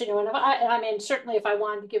just continue. And I mean, certainly if I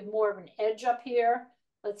wanted to give more of an edge up here,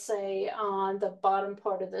 let's say on the bottom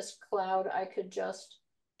part of this cloud, I could just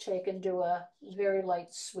take and do a very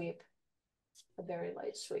light sweep,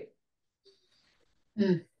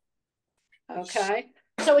 Okay.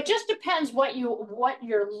 So it just depends what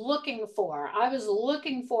you're looking for. I was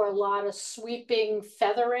looking for a lot of sweeping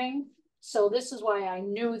feathering. So this is why I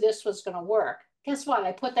knew this was going to work. Guess what?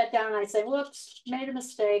 I put that down and I say, whoops, made a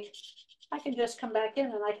mistake. I can just come back in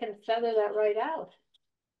and I can feather that right out.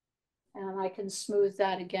 And I can smooth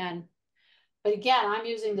that again. But again, I'm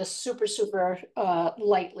using this super, super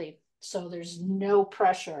lightly. So there's no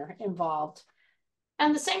pressure involved.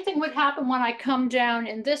 And the same thing would happen when I come down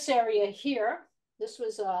in this area here. This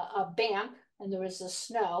was a bank and there was the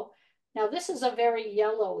snow. Now this is a very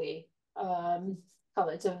yellowy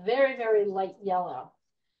color. It's a very, very light yellow.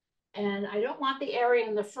 And I don't want the area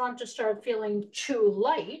in the front to start feeling too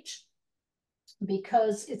light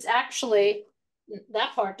because it's actually,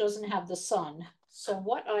 that part doesn't have the sun. So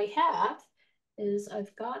what I have is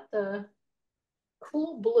I've got the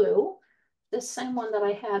cool blue, this same one that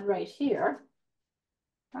I had right here.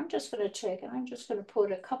 I'm just going to take and I'm just going to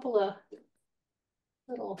put a couple of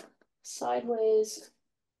little sideways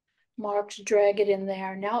marks, drag it in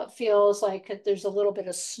there. Now it feels like there's a little bit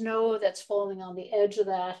of snow that's falling on the edge of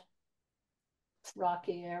that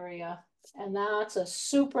rocky area. And that's a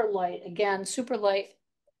super light, again, super light.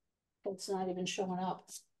 It's not even showing up.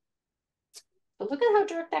 But look at how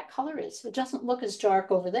dark that color is. It doesn't look as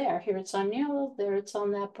dark over there. Here it's on yellow, there it's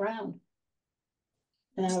on that brown.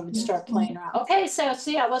 And then I would start playing around. Okay, so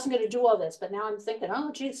see, I wasn't going to do all this, but now I'm thinking,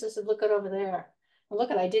 oh, geez, this would look good over there. Look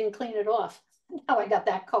at, I didn't clean it off. Now I got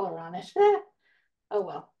that color on it. Oh,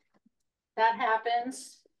 well, that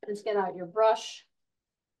happens. Just get out your brush.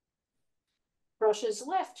 Brush is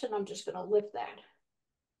lift, and I'm just gonna lift that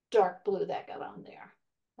dark blue that got on there,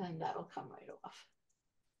 and that'll come right off.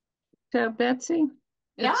 So Betsy,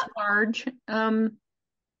 Yeah. it's Marge.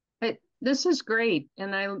 This is great,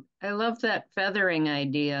 and I love that feathering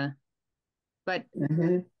idea. But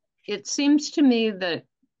it seems to me that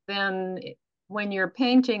then when you're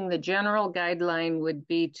painting, the general guideline would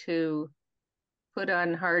be to put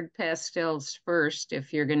on hard pastels first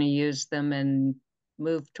if you're going to use them and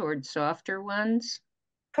move towards softer ones.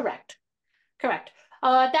 Correct. Correct.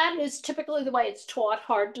 That is typically the way it's taught,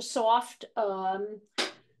 hard to soft.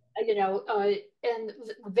 You know, and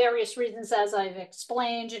various reasons, as I've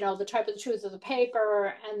explained, you know, the type of the tooth of the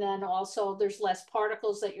paper, and then also there's less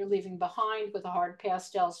particles that you're leaving behind with a hard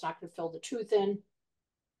pastel. It's not going to fill the tooth in.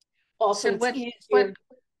 Also, So it's easier.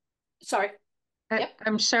 Sorry.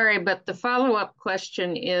 I'm sorry, but the follow-up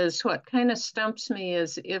question is, what kind of stumps me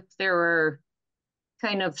is if there are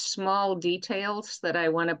kind of small details that I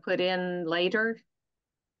want to put in later.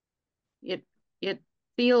 It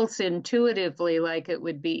feels intuitively like it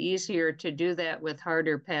would be easier to do that with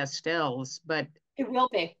harder pastels, but it will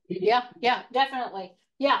be. Yeah, yeah, definitely.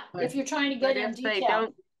 Yeah, if you're trying to get in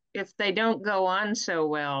detail. If they don't go on so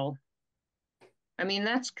well, I mean,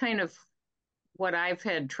 that's kind of what I've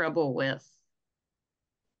had trouble with.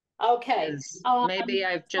 Okay. Maybe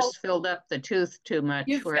I've just filled up the tooth too much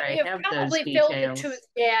where I have those details.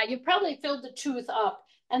 Yeah, you probably filled the tooth up.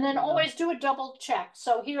 And then always do a double check.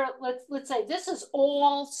 So here, let's say this is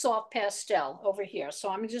all soft pastel over here. So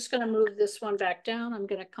I'm just going to move this one back down. I'm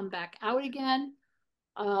going to come back out again.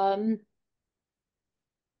 Okay,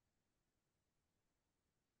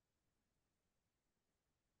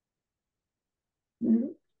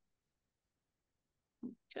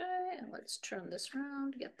 and let's turn this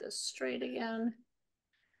around, get this straight again.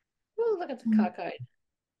 Oh, look at the cockeyed.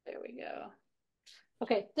 There we go.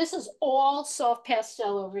 Okay, this is all soft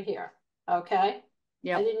pastel over here. Okay.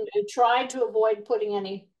 Yeah. I tried to avoid putting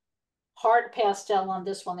any hard pastel on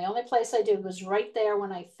this one. The only place I did was right there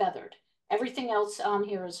when I feathered. Everything else on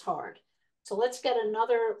here is hard. So let's get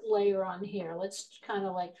another layer on here. Let's kind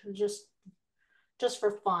of like just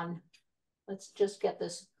for fun. Let's just get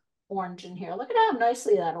this orange in here. Look at how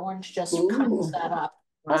nicely that orange just covers that up.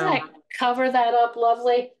 Wow. Doesn't that cover that up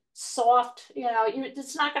lovely? Soft, you know,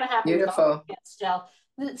 it's not going to happen with the pastel.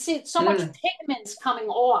 See, so much pigment's coming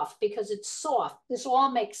off because it's soft. This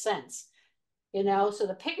all makes sense, you know. So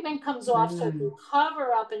the pigment comes off, so it will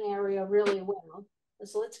cover up an area really well.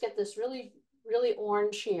 So let's get this really, really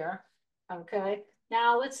orange here. Okay.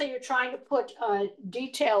 Now let's say you're trying to put a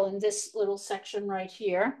detail in this little section right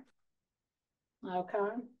here.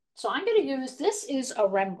 Okay. So I'm going to use, this is a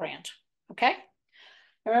Rembrandt. Okay.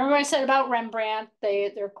 Remember I said about Rembrandt,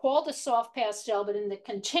 they're called a soft pastel, but in the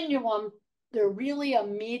continuum, they're really a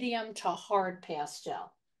medium to hard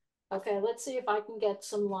pastel. Okay, let's see if I can get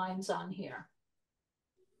some lines on here.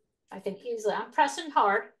 I can easily, I'm pressing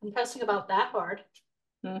hard. I'm pressing about that hard.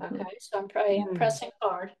 Okay, so I'm pressing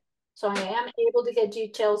hard. So I am able to get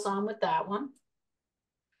details on with that one.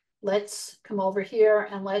 Let's come over here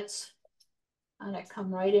and let's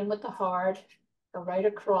come right in with the hard, go right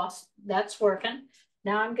across. That's working.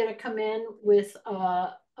 Now I'm going to come in with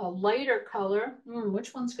a lighter color.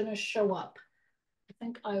 Which one's going to show up? I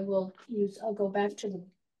think I'll go back to the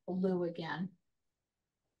blue again.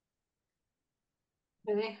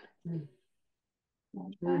 Okay.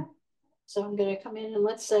 Okay. So I'm going to come in and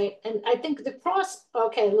let's say, and I think the cross,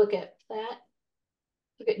 okay, look at that.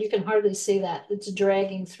 Look at, you can hardly see that. It's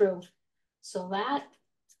dragging through. So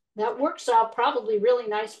that works out probably really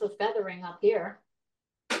nice for feathering up here.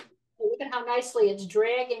 Look at how nicely it's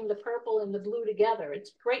dragging the purple and the blue together.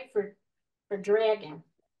 It's great for dragging.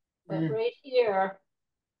 But right here,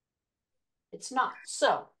 it's not.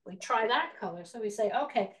 So we try that color. So we say,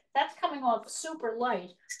 okay, that's coming off super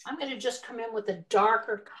light. I'm going to just come in with a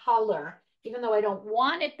darker color. Even though I don't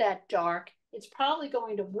want it that dark, it's probably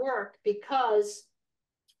going to work because,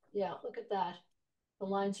 yeah, look at that. The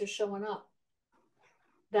lines are showing up.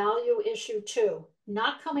 Value issue 2.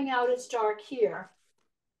 Not coming out as dark here,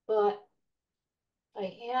 but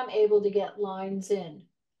I am able to get lines in.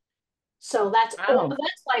 So that's all,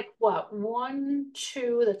 that's like what, 1,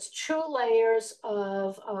 2, that's 2 layers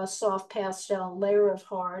of soft pastel, layer of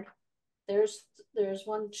hard. There's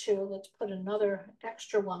 1, 2, let's put another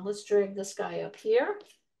extra one. Let's drag this guy up here.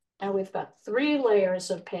 Now we've got 3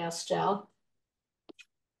 layers of pastel.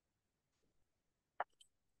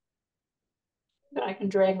 But I can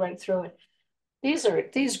drag right through it.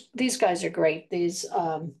 These guys are great. These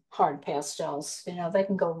hard pastels, you know, they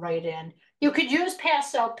can go right in. You could use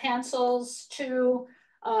pastel pencils too.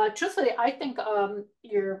 Truthfully, I think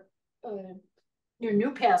your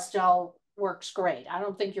new pastel works great. I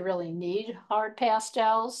don't think you really need hard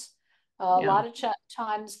pastels. A lot of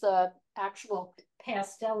times the actual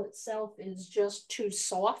pastel itself is just too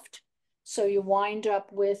soft. So you wind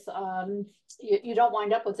up with, you don't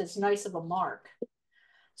wind up with as nice of a mark.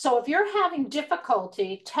 So if you're having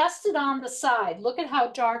difficulty, test it on the side. Look at how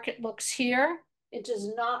dark it looks here. It does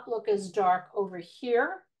not look as dark over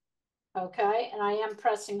here. Okay, and I am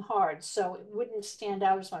pressing hard, so it wouldn't stand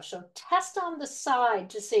out as much. So test on the side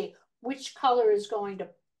to see which color is going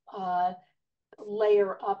to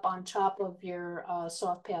layer up on top of your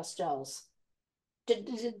soft pastels.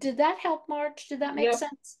 Did that help, Marge? Did that make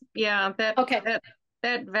sense? Yeah, okay.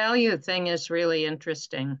 That value thing is really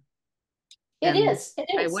interesting. It is.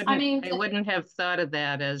 I mean, I wouldn't have thought of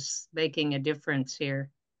that as making a difference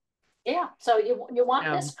here. Yeah, so you want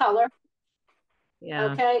this color.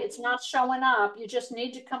 Yeah. Okay, it's not showing up. You just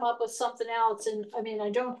need to come up with something else. And I mean,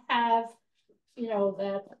 I don't have, you know,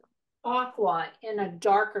 that aqua in a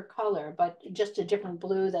darker color, but just a different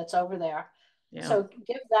blue that's over there. Yeah. So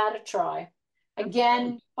give that a try.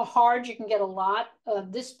 Again, a hard, you can get a lot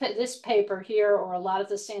of this paper here, or a lot of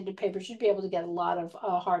the sanded papers, you'd be able to get a lot of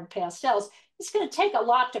hard pastels. It's going to take a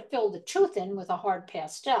lot to fill the tooth in with a hard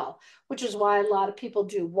pastel, which is why a lot of people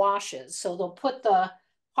do washes. So they'll put the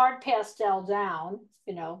hard pastel down,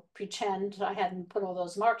 you know, pretend I hadn't put all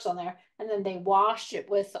those marks on there, and then they wash it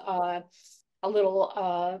with a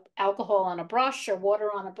little alcohol on a brush or water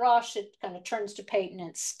on a brush. It kind of turns to paint and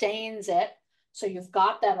it stains it. So you've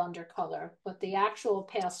got that undercolor, but the actual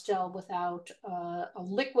pastel without a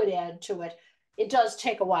liquid add to it, it does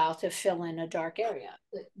take a while to fill in a dark area.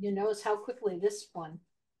 You notice how quickly this one,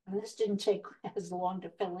 and this didn't take as long to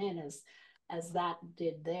fill in as that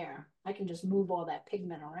did there. I can just move all that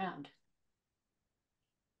pigment around.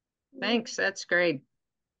 Thanks, that's great.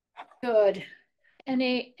 Good.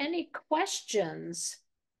 Any questions?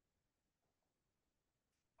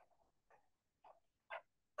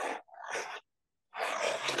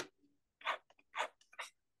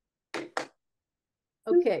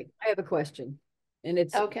 Okay, I have a question, and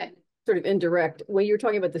it's okay. Sort of indirect. When you're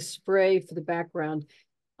talking about the spray for the background,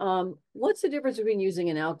 what's the difference between using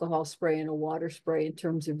an alcohol spray and a water spray in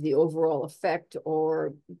terms of the overall effect,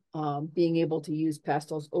 or being able to use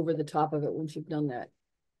pastels over the top of it once you've done that?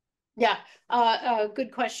 Yeah,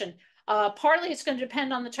 good question. Partly it's going to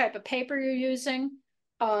depend on the type of paper you're using,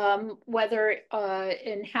 whether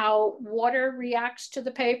and how water reacts to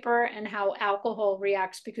the paper and how alcohol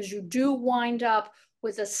reacts, because you do wind up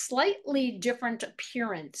with a slightly different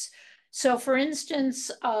appearance. So for instance,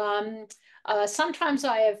 sometimes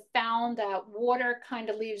I have found that water kind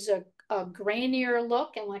of leaves a grainier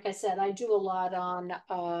look. And like I said, I do a lot on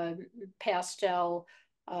pastel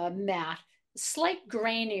matte, slight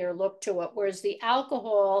grainier look to it, whereas the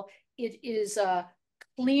alcohol, it is a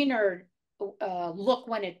cleaner look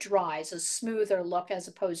when it dries, a smoother look as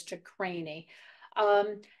opposed to grainy.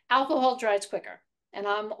 Alcohol dries quicker, and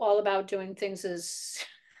I'm all about doing things as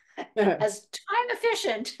as time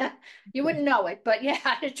efficient. You wouldn't know it, but yeah,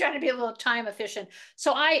 I try to be a little time efficient.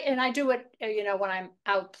 So I do it, you know, when I'm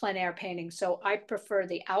out plein air painting. So I prefer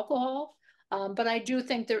the alcohol, but I do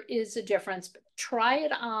think there is a difference. But try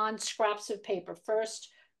it on scraps of paper first.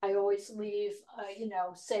 I always leave, you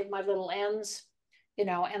know, save my little ends, you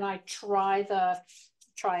know, and I try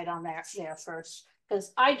it on there first,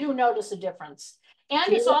 because I do notice a difference.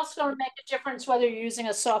 And it's also going to make a difference whether you're using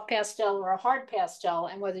a soft pastel or a hard pastel,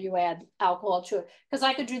 and whether you add alcohol to it. Because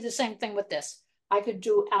I could do the same thing with this. I could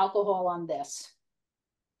do alcohol on this.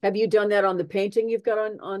 Have you done that on the painting you've got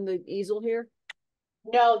on the easel here?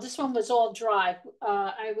 No, this one was all dry.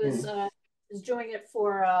 I was doing it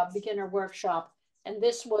for a beginner workshop, and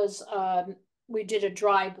this was we did a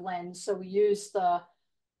dry blend. So we used the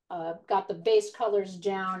got the base colors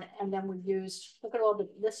down, and then we used, look at all the,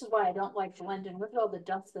 this is why I don't like blending. Look at all the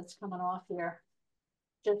dust that's coming off here.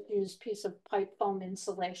 Just use piece of pipe foam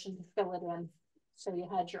insulation to fill it in. So you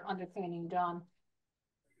had your underpainting done.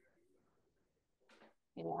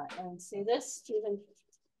 Yeah, and see this, even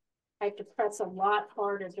I have to press a lot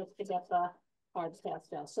harder just to get the hard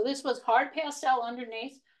pastel. So this was hard pastel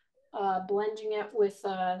underneath, blending it with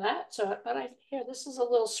that. So, but here, this is a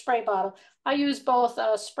little spray bottle. I use both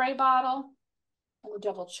a spray bottle. Let me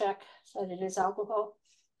double check that it is alcohol.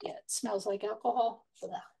 Yeah, it smells like alcohol.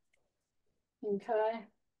 Okay.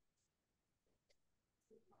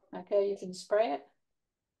 Okay, you can spray it.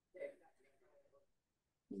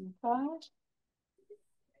 Okay.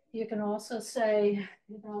 you can also say,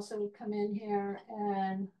 you can also come in here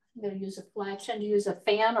and I'm going to use a flat, tend to use a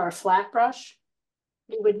fan or a flat brush.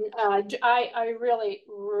 You would, I really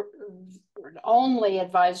only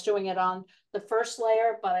advise doing it on the first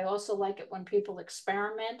layer, but I also like it when people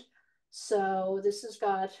experiment. So this has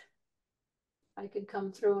got, I could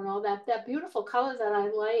come through and all that beautiful color that I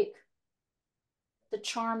like. The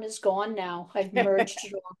charm is gone now. I've merged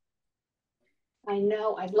it all. I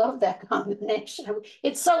know, I love that combination.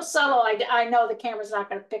 It's so subtle. I know the camera's not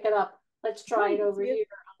going to pick it up. Let's try it over here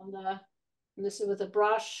on the, this is with a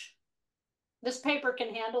brush. This paper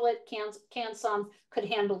can handle it. Canson could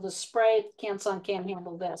handle the spray. Canson can't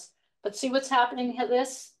handle this. But see what's happening to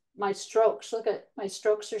this? My strokes. Look at my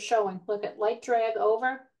strokes are showing. Look at light drag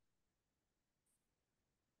over.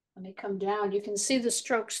 Let me come down. You can see the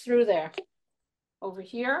strokes through there. Over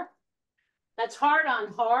here. That's hard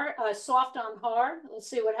on hard, soft on hard. Let's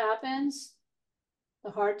see what happens.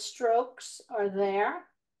 The hard strokes are there.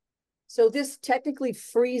 So this technically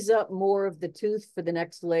frees up more of the tooth for the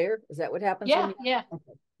next layer. Is that what happens? Yeah, yeah.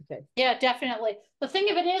 Okay. Yeah, definitely. The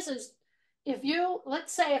thing of it is if you,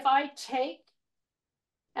 let's say if I take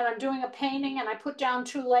and I'm doing a painting and I put down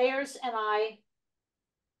 2 layers and I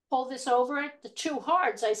pull this over it, the 2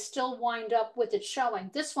 hards, I still wind up with it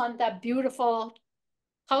showing. This one, that beautiful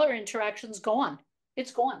color interaction's gone.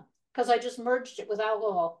 It's gone because I just merged it with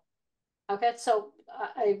alcohol. Okay, so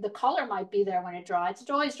the color might be there when it dries. It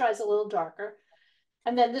always dries a little darker.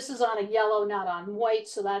 And then this is on a yellow, not on white.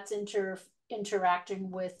 So that's interacting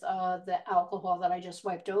with the alcohol that I just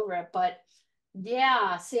wiped over it. But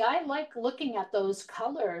yeah, see, I like looking at those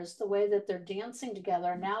colors, the way that they're dancing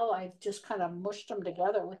together. Now I've just kind of mushed them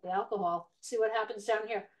together with the alcohol. See what happens down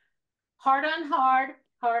here. Hard on hard,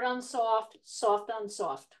 hard on soft, soft on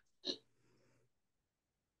soft.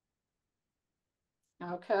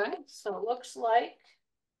 Okay, so it looks like,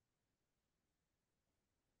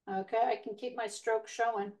 okay, I can keep my stroke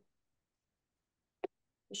showing.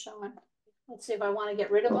 Let's see if I want to get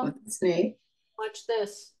rid of them. That's neat. Watch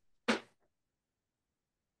this.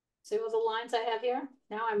 See what the lines I have here?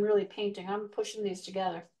 Now I'm really painting. I'm pushing these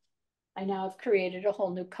together. I now have created a whole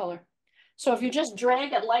new color. So if you just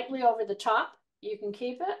drag it lightly over the top, you can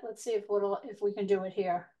keep it. Let's see if we can do it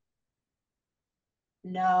here.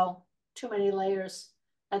 No, too many layers.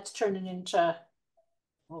 That's turning into a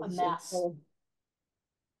mess.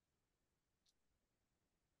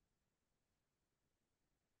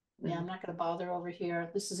 Yeah, I'm not going to bother over here.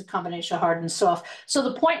 This is a combination of hard and soft. So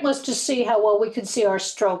the point was to see how well we could see our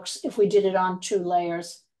strokes if we did it on 2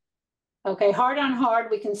 layers. Okay, hard on hard,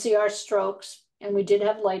 we can see our strokes. And we did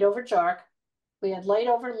have light over dark. We had light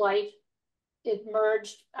over light. It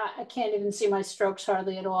merged. I can't even see my strokes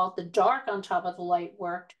hardly at all. The dark on top of the light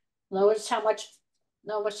worked. Notice how much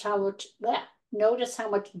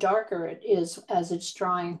darker it is as it's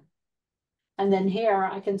drying. And then here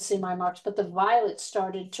I can see my marks, but the violet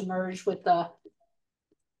started to merge with the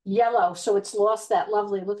yellow. So it's lost that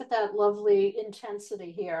lovely, look at that lovely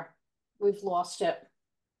intensity here. We've lost it.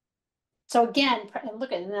 So again, and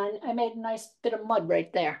look at it, I made a nice bit of mud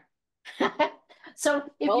right there. So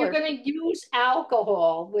if you're going to use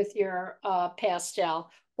alcohol with your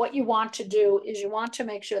pastel, what you want to do is you want to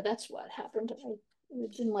make sure, that's what happened. I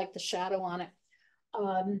didn't like the shadow on it.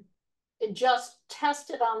 Just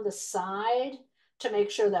test it on the side to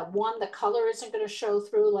make sure that the color isn't going to show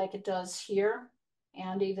through like it does here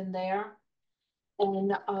and even there.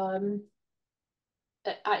 And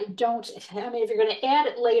if you're going to add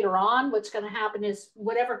it later on, what's going to happen is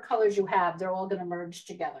whatever colors you have, they're all going to merge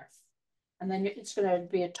together. And then it's going to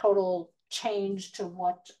be a total change to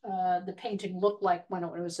what the painting looked like when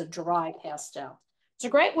it was a dry pastel. It's a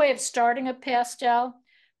great way of starting a pastel,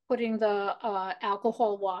 putting the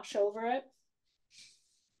alcohol wash over it.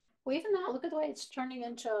 Well, even now, look at the way it's turning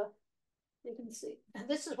into, you can see. And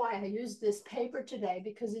this is why I used this paper today,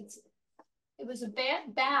 because it was a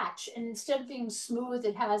bad batch, and instead of being smooth,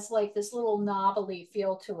 it has like this little knobbly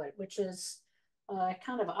feel to it, which is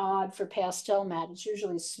kind of odd for Pastelmat. It's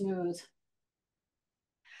usually smooth.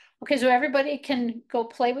 Okay, so everybody can go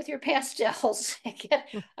play with your pastels. Get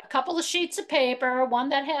a couple of sheets of paper, one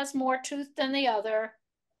that has more tooth than the other.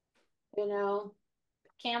 You know,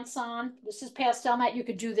 Canson, this is Pastelmat. You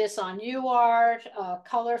could do this on UArt,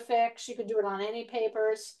 Color Fix. You could do it on any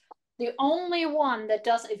papers. The only one that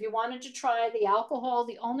does, if you wanted to try the alcohol,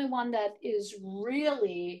 the only one that is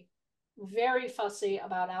really very fussy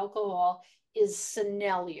about alcohol is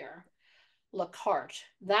Sennelier. Lacarte.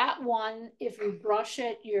 That one, if you brush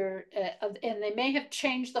it, and they may have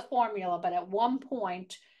changed the formula, but at one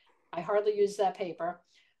point, I hardly use that paper.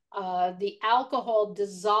 The alcohol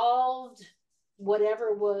dissolved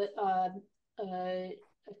whatever was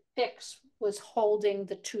fix was holding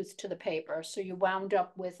the tooth to the paper. So you wound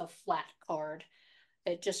up with a flat card.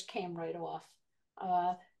 It just came right off.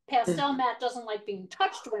 Pastelmat doesn't like being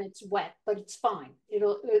touched when it's wet, but it's fine.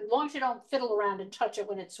 It'll, as long as you don't fiddle around and touch it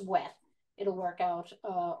when it's wet, it'll work out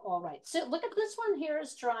all right. So look at this one here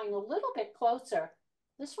is drying a little bit closer.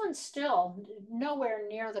 This one's still nowhere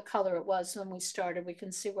near the color it was when we started. We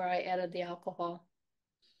can see where I added the alcohol.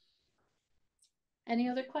 Any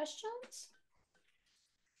other questions?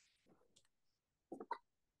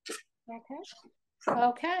 Okay.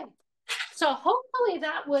 Okay. So hopefully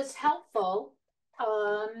that was helpful.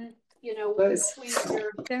 You know, between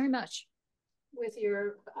your very much with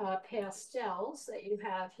your pastels that you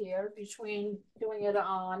have here, between doing it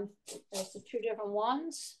on, there's the two different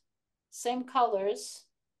ones, same colors.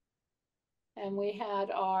 And we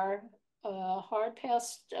had our hard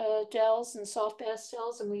pastels and soft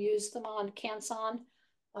pastels, and we used them on Canson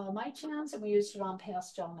MiTienes, and we used it on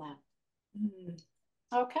Pastelmat.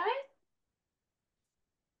 Okay.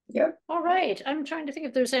 Yep. All right. I'm trying to think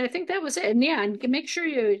if there's, I think that was it. And yeah, and make sure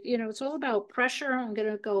you know, it's all about pressure. I'm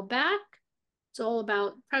going to go back. It's all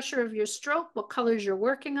about pressure of your stroke, what colors you're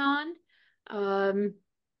working on,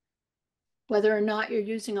 whether or not you're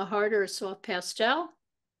using a hard or a soft pastel.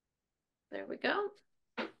 There we go.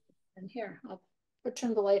 And here, I'll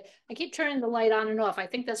turn the light. I keep turning the light on and off. I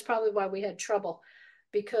think that's probably why we had trouble,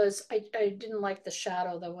 because I didn't like the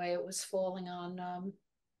shadow the way it was falling on.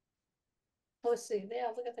 Let's see. Yeah,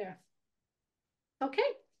 look at there. Okay.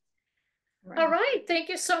 All right. Thank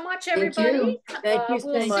you so much, everybody. Thank you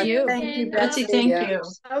so much. Thank you, Betsy. Thank you.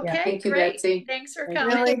 Okay, Thank you, great. Betsy. Thanks for It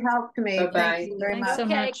coming. really helped me. Bye-bye. Thank you very Thanks much. so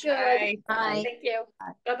Okay, much. good. Bye. Thank you.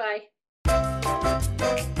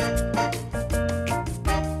 Bye-bye.